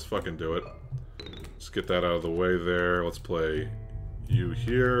 Yeah, let's fucking do it. Let's get that out of the way there. Let's play you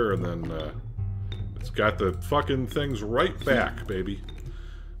here, and then, it's got the fucking things right back, baby.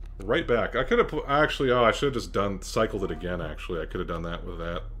 Right back. I could have actually, oh, I should have just cycled it again, actually. I could have done that with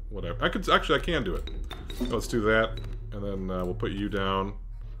that. Whatever. Actually, I can do it. Let's do that, and then we'll put you down,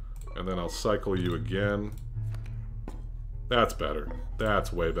 and then I'll cycle you again. That's better.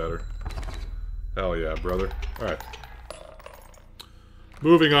 That's way better. Hell yeah, brother. Alright.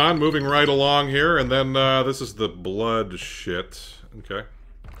 Moving on, moving right along here, and then this is the blood shit. Okay.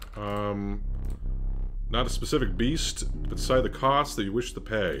 Not a specific beast, but decide the cost that you wish to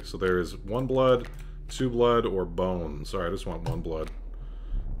pay. So there is 1 blood, 2 blood, or bones. Alright, I just want 1 blood.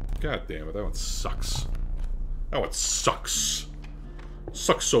 God damn it, that one sucks. That one sucks.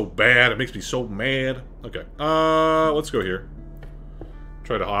 Sucks so bad, it makes me so mad. Okay, let's go here.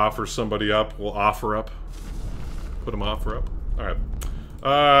 Try to offer somebody up. We'll offer up. Put them offer up. Alright.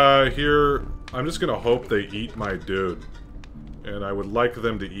 Here, I'm just gonna hope they eat my dude. And I would like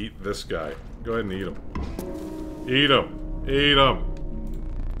them to eat this guy. Go ahead and eat him. Eat him. Eat him.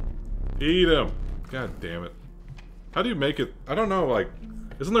 Eat him. God damn it. How do you make it? I don't know, like,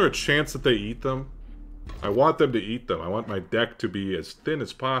 isn't there a chance that they eat them? I want them to eat them. I want my deck to be as thin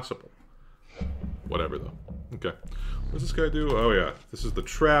as possible. Whatever, though. Okay. What does this guy do? Oh, yeah. This is the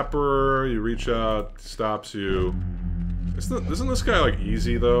trapper. You reach out, stops you. Isn't this guy, like,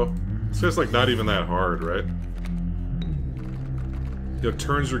 easy, though? This guy's, like, not even that hard, right? It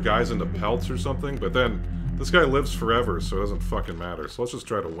turns your guys into pelts or something, but then this guy lives forever, so it doesn't fucking matter. So let's just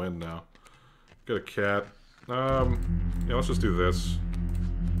try to win now. Get a cat. Yeah, let's just do this.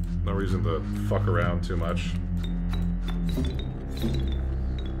 No reason to fuck around too much.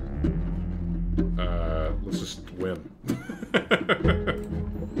 Let's just win.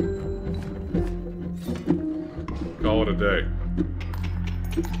 Call it a day.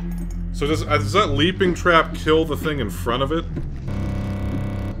 So does that leaping trap kill the thing in front of it?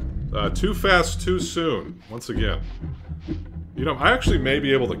 Too fast, too soon. Once again. You know, I actually may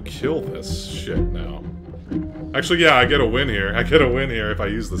be able to kill this shit now. Actually, yeah, I get a win here. I get a win here if I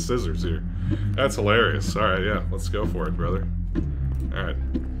use the scissors here. That's hilarious. Alright, yeah, let's go for it, brother. Alright.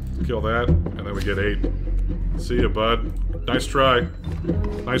 Kill that, and then we get 8. See ya, bud. Nice try.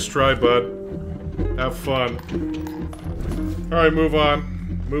 Nice try, bud. Have fun. Alright, move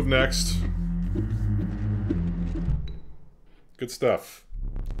on. Move next. Good stuff.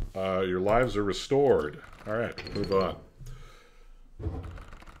 Your lives are restored. Alright, move on.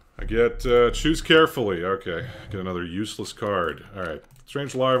 I get, choose carefully. Okay, get another useless card. Alright.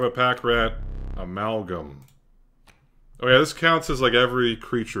 Strange Larva, Pack Rat, Amalgam. Oh yeah, this counts as like every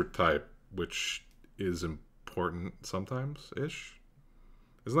creature type, which is important sometimes-ish.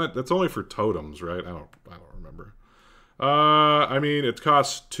 Isn't that, that's only for totems, right? I don't remember. I mean, it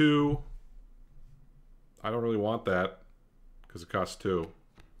costs 2. I don't really want that, because it costs 2.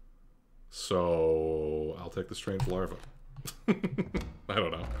 So, I'll take the Strange Larva. I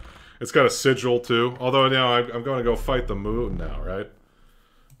don't know. It's got a sigil, too. Although, now I'm going to go fight the moon now, right?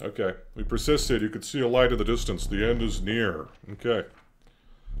 Okay. We persisted. You could see a light in the distance. The end is near. Okay.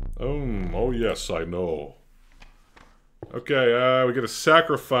 Oh yes, I know. Okay, we get a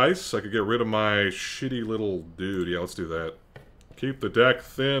sacrifice. I could get rid of my shitty little dude. Yeah, let's do that. Keep the deck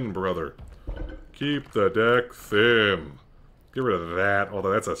thin, brother. Keep the deck thin. Get rid of that.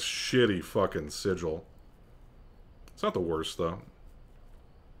 Although that's a shitty fucking sigil. It's not the worst, though.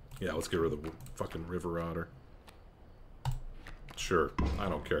 Yeah, let's get rid of the fucking River Otter. Sure, I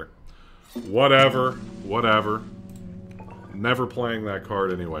don't care. Whatever. Whatever. Never playing that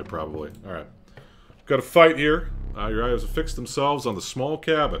card anyway, probably. Alright. Got a fight here. Your eyes have fixed themselves on the small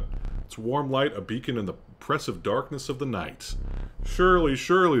cabin. Its warm light, a beacon in the oppressive darkness of the night. Surely,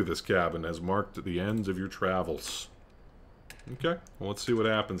 surely this cabin has marked the ends of your travels. Okay, well, let's see what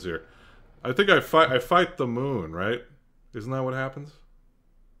happens here. I think I fight the moon, right? Isn't that what happens?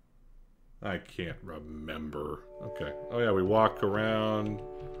 I can't remember. Okay. Oh yeah, we walk around.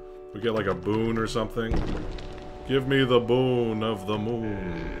 We get like a boon or something. Give me the boon of the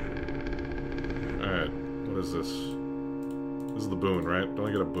moon. Alright, what is this? This is the boon, right? Don't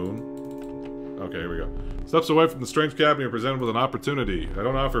I get a boon? Okay, here we go. Steps away from the strange cabin, you're presented with an opportunity. I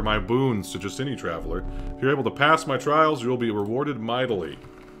don't offer my boons to just any traveler. If you're able to pass my trials, you will be rewarded mightily.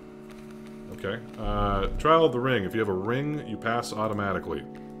 Okay. Trial of the ring. If you have a ring, you pass automatically.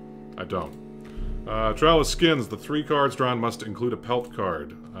 I don't. Trial of skins. The 3 cards drawn must include a pelt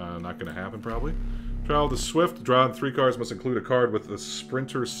card. Not going to happen, probably. Trial of the swift. Drawn 3 cards must include a card with a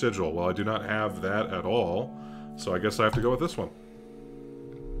sprinter sigil. Well, I do not have that at all, so I guess I have to go with this one.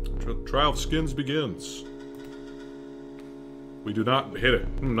 Trial of skins begins. We do not hit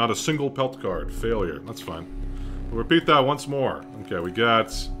it. Not a single pelt card. Failure. That's fine. We'll repeat that once more. Okay, we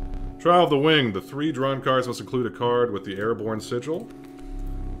got Trial of the Wing. The 3 drawn cards must include a card with the airborne sigil.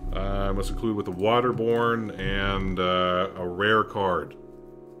 Must include with the waterborne and a rare card.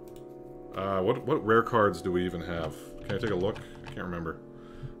 What rare cards do we even have? Can I take a look? I can't remember.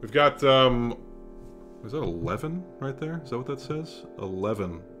 We've got, is that 11 right there? Is that what that says?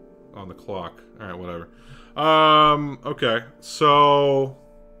 11 on the clock. Alright, whatever. Okay, so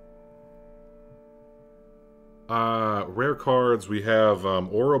rare cards, we have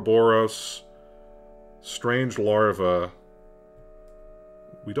Ouroboros, Strange Larva.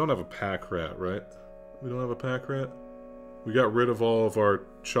 We don't have a pack rat, right? We don't have a pack rat? We got rid of all of our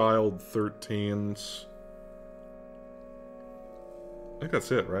child 13s. I think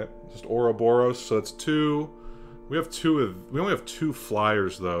that's it, right? Just Ouroboros, so that's 2. We have 2 of... We only have 2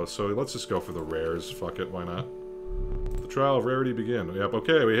 flyers, though, so let's just go for the rares. Fuck it, why not? The trial of rarity begin. Yep,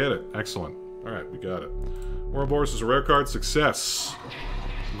 okay, we hit it. Excellent. Alright, we got it. Ouroboros is a rare card. Success.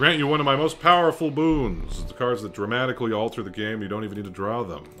 Grant you one of my most powerful boons. The cards that dramatically alter the game. You don't even need to draw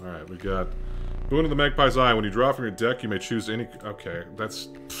them. Alright, we got Boon of the Magpie's Eye. When you draw from your deck, you may choose any... Okay, that's...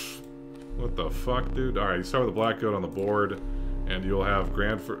 What the fuck, dude? Alright, you start with a black goat on the board, and you'll have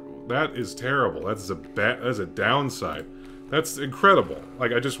Grand... That is terrible. That is a downside. That's incredible.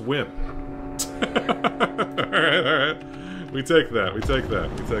 Like, I just win. Alright, alright. We take that, we take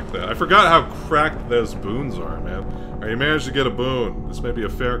that, we take that. I forgot how cracked those boons are, man. Alright, you managed to get a boon. This may be a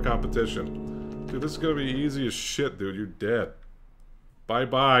fair competition. Dude, this is gonna be easy as shit, dude. You're dead.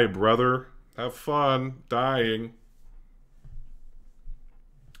 Bye-bye, brother. Have fun dying.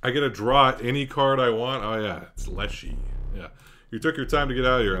 I get to draw any card I want? Oh yeah, it's Leshy. Yeah. You took your time to get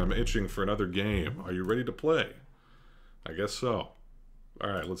out of here, and I'm itching for another game. Are you ready to play? I guess so.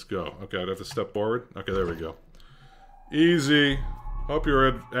 Alright, let's go. Okay, I'd have to step forward. Okay, there we go. Easy. Hope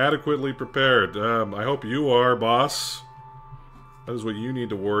you're adequately prepared. I hope you are, boss. That is what you need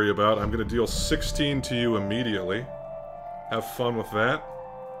to worry about. I'm going to deal 16 to you immediately. Have fun with that.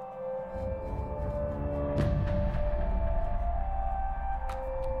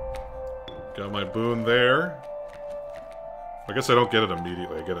 Got my boon there. I guess I don't get it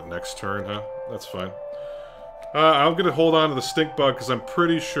immediately. I get it next turn, huh? That's fine. I'm going to hold on to the stink bug because I'm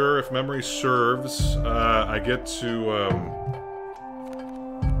pretty sure, if memory serves, I get to,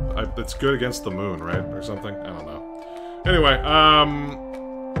 it's good against the moon, right? Or something? I don't know. Anyway,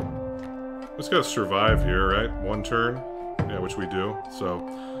 just gotta survive here, right? 1 turn. Yeah, which we do. So,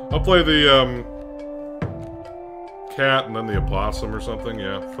 I'll play the, cat and then the opossum or something.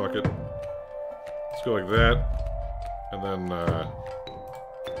 Yeah, fuck it. Let's go like that. And then,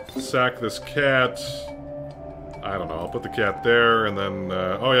 sack this cat. I don't know, I'll put the cat there, and then,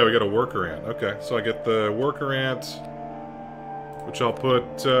 oh yeah, we got a worker ant. Okay, so I get the worker ant, which I'll put,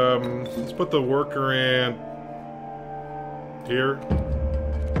 let's put the worker ant here,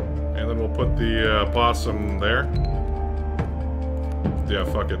 and then we'll put the possum there. Yeah,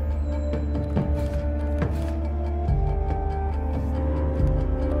 fuck it.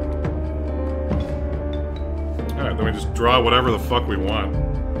 Alright, then we just draw whatever the fuck we want.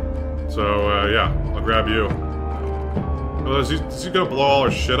 So, yeah, I'll grab you. Well, is he gonna blow all our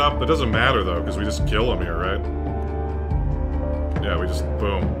shit up? It doesn't matter, though, because we just kill him here, right? Yeah, we just...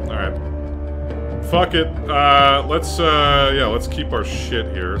 boom. Alright. Fuck it. Let's, yeah, let's keep our shit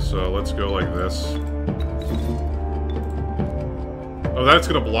here, so let's go like this. Oh, that's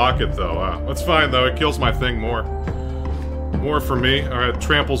gonna block it, though. That's fine, though. It kills my thing more. More for me. Alright,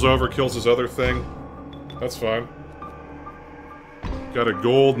 tramples over, kills his other thing. That's fine. Got a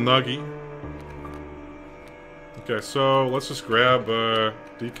gold nuggie. Okay, so let's just grab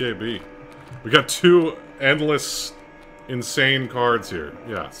DKB. We got 2 endless, insane cards here.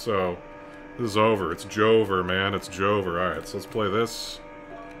 Yeah, so this is over. It's Jover, man. It's Jover. Alright, so let's play this.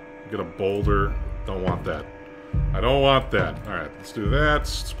 Get a boulder. Don't want that. I don't want that. Alright, let's do that.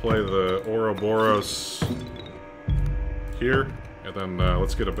 Let's play the Ouroboros here. And then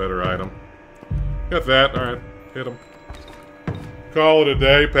let's get a better item. Got that. Alright, hit him. Call it a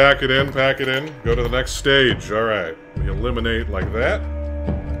day. Pack it in, pack it in. Go to the next stage. Alright, we eliminate like that.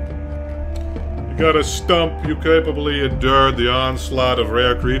 You got a stump. You capably endured the onslaught of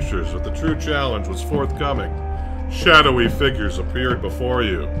rare creatures, but the true challenge was forthcoming. Shadowy figures appeared before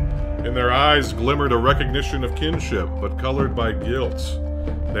you. In their eyes glimmered a recognition of kinship, but colored by guilt.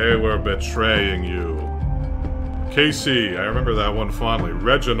 They were betraying you. Casey, I remember that one fondly.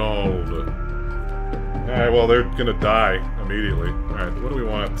 Reginald. Alright, well, they're gonna die immediately. Alright, what do we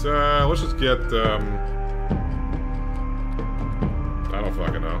want? Let's just get, I don't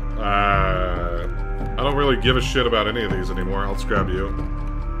fucking know. I don't really give a shit about any of these anymore. Let's grab you.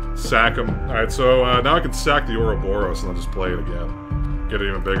 Sack them. Alright, so now I can sack the Ouroboros and then just play it again. Get it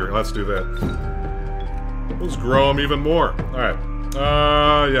even bigger. Let's do that. Let's grow them even more. Alright.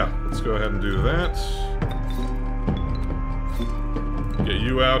 Yeah. Let's go ahead and do that. Get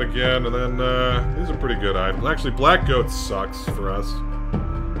you out again, and then, these are pretty good items. Actually, Black Goat sucks for us.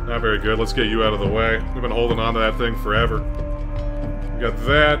 Not very good. Let's get you out of the way. We've been holding on to that thing forever. We got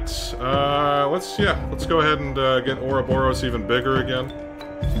that. Let's go ahead and, get Ouroboros even bigger again.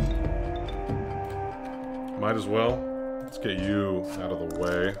 Might as well. Let's get you out of the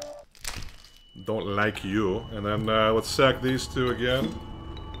way. Don't like you. And then, let's sack these 2 again.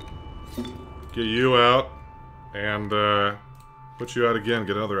 Get you out. And, put you out again.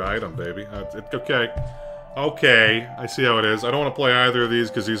 Get another item, baby. Okay. Okay. I see how it is. I don't want to play either of these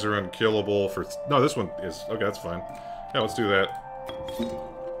because these are unkillable for... No, this one is. Okay, that's fine. Yeah, let's do that.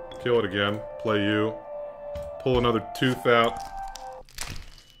 Kill it again. Play you. Pull another tooth out.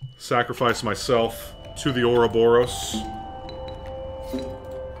 Sacrifice myself to the Ouroboros.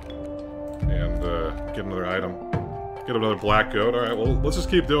 And, get another item. Get another Black Goat. Alright, well, let's just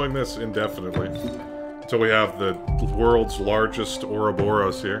keep doing this indefinitely. Until we have the world's largest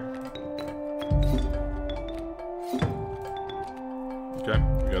Ouroboros here. Okay,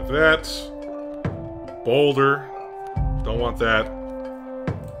 we got that. Boulder. Don't want that.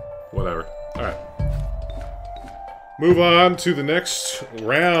 Whatever. Alright. Move on to the next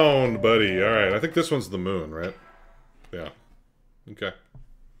round, buddy. Alright, I think this one's the moon, right? Yeah. Okay.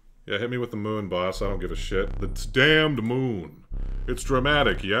 Yeah, hit me with the moon, boss. I don't give a shit. The damned moon. It's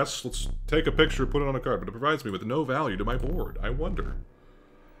dramatic, yes? Let's take a picture, put it on a card, but it provides me with no value to my board. I wonder.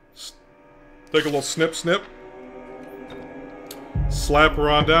 Take a little snip, snip. Slap her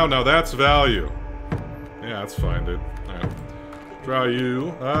on down. Now that's value. Yeah, that's fine, dude. Alright. Draw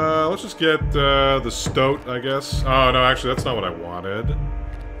you. Let's just get, the stoat, I guess. Oh, no, actually, that's not what I wanted.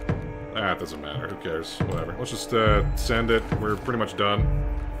 Ah, it doesn't matter. Who cares? Whatever. Let's just, send it. We're pretty much done.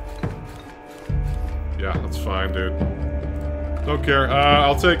 Yeah, that's fine, dude. Don't care.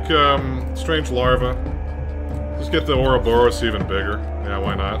 I'll take, Strange Larva. Just get the Ouroboros even bigger. Yeah,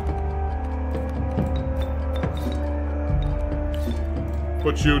 why not?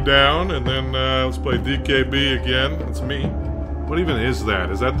 Put you down, and then, let's play DKB again. That's me. What even is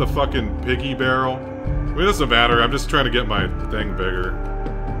that? Is that the fucking piggy barrel? I mean, it doesn't matter. I'm just trying to get my thing bigger.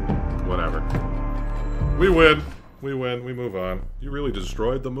 Whatever. We win. We win. We move on. You really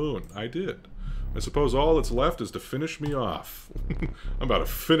destroyed the moon. I did. I suppose all that's left is to finish me off. I'm about to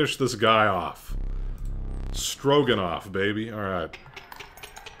finish this guy off. Stroganoff, baby. Alright.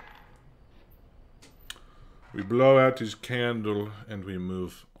 We blow out his candle and we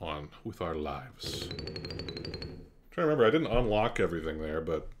move on with our lives. I'm trying to remember, I didn't unlock everything there,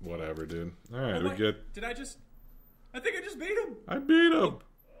 but whatever, dude. Alright, we get... Did I just... I think I just beat him! I beat him!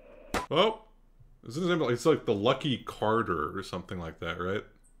 Oh! Is his name? It's like the Lucky Carter or something like that, right?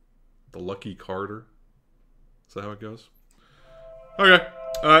 The Lucky Carter? Is that how it goes? Okay.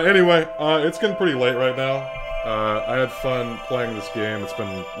 Anyway, it's getting pretty late right now. I had fun playing this game. It's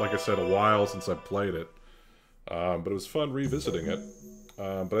been, like I said, a while since I played it. But it was fun revisiting it.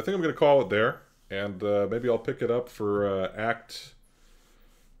 But I think I'm going to call it there. And maybe I'll pick it up for Act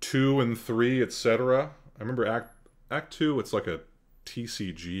 2 and 3, etc. I remember Act 2, it's like a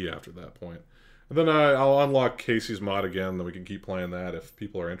TCG after that point. And then I'll unlock Casey's mod again, then we can keep playing that if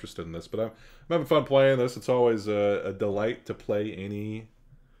people are interested in this. But I'm having fun playing this. It's always a delight to play any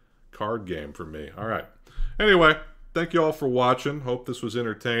card game for me. Alright. Anyway, thank you all for watching. Hope this was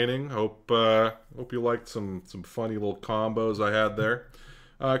entertaining. Hope you liked some funny little combos I had there.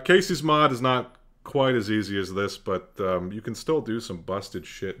 Casey's mod is not quite as easy as this, but you can still do some busted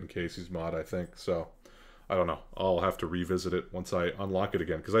shit in Casey's mod, I think. So, I don't know. I'll have to revisit it once I unlock it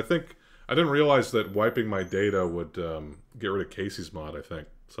again. Because I think I didn't realize that wiping my data would get rid of Casey's mod, I think.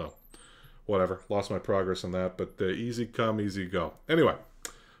 So, whatever. Lost my progress on that. But easy come, easy go. Anyway,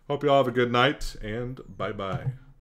 hope you all have a good night, and bye-bye.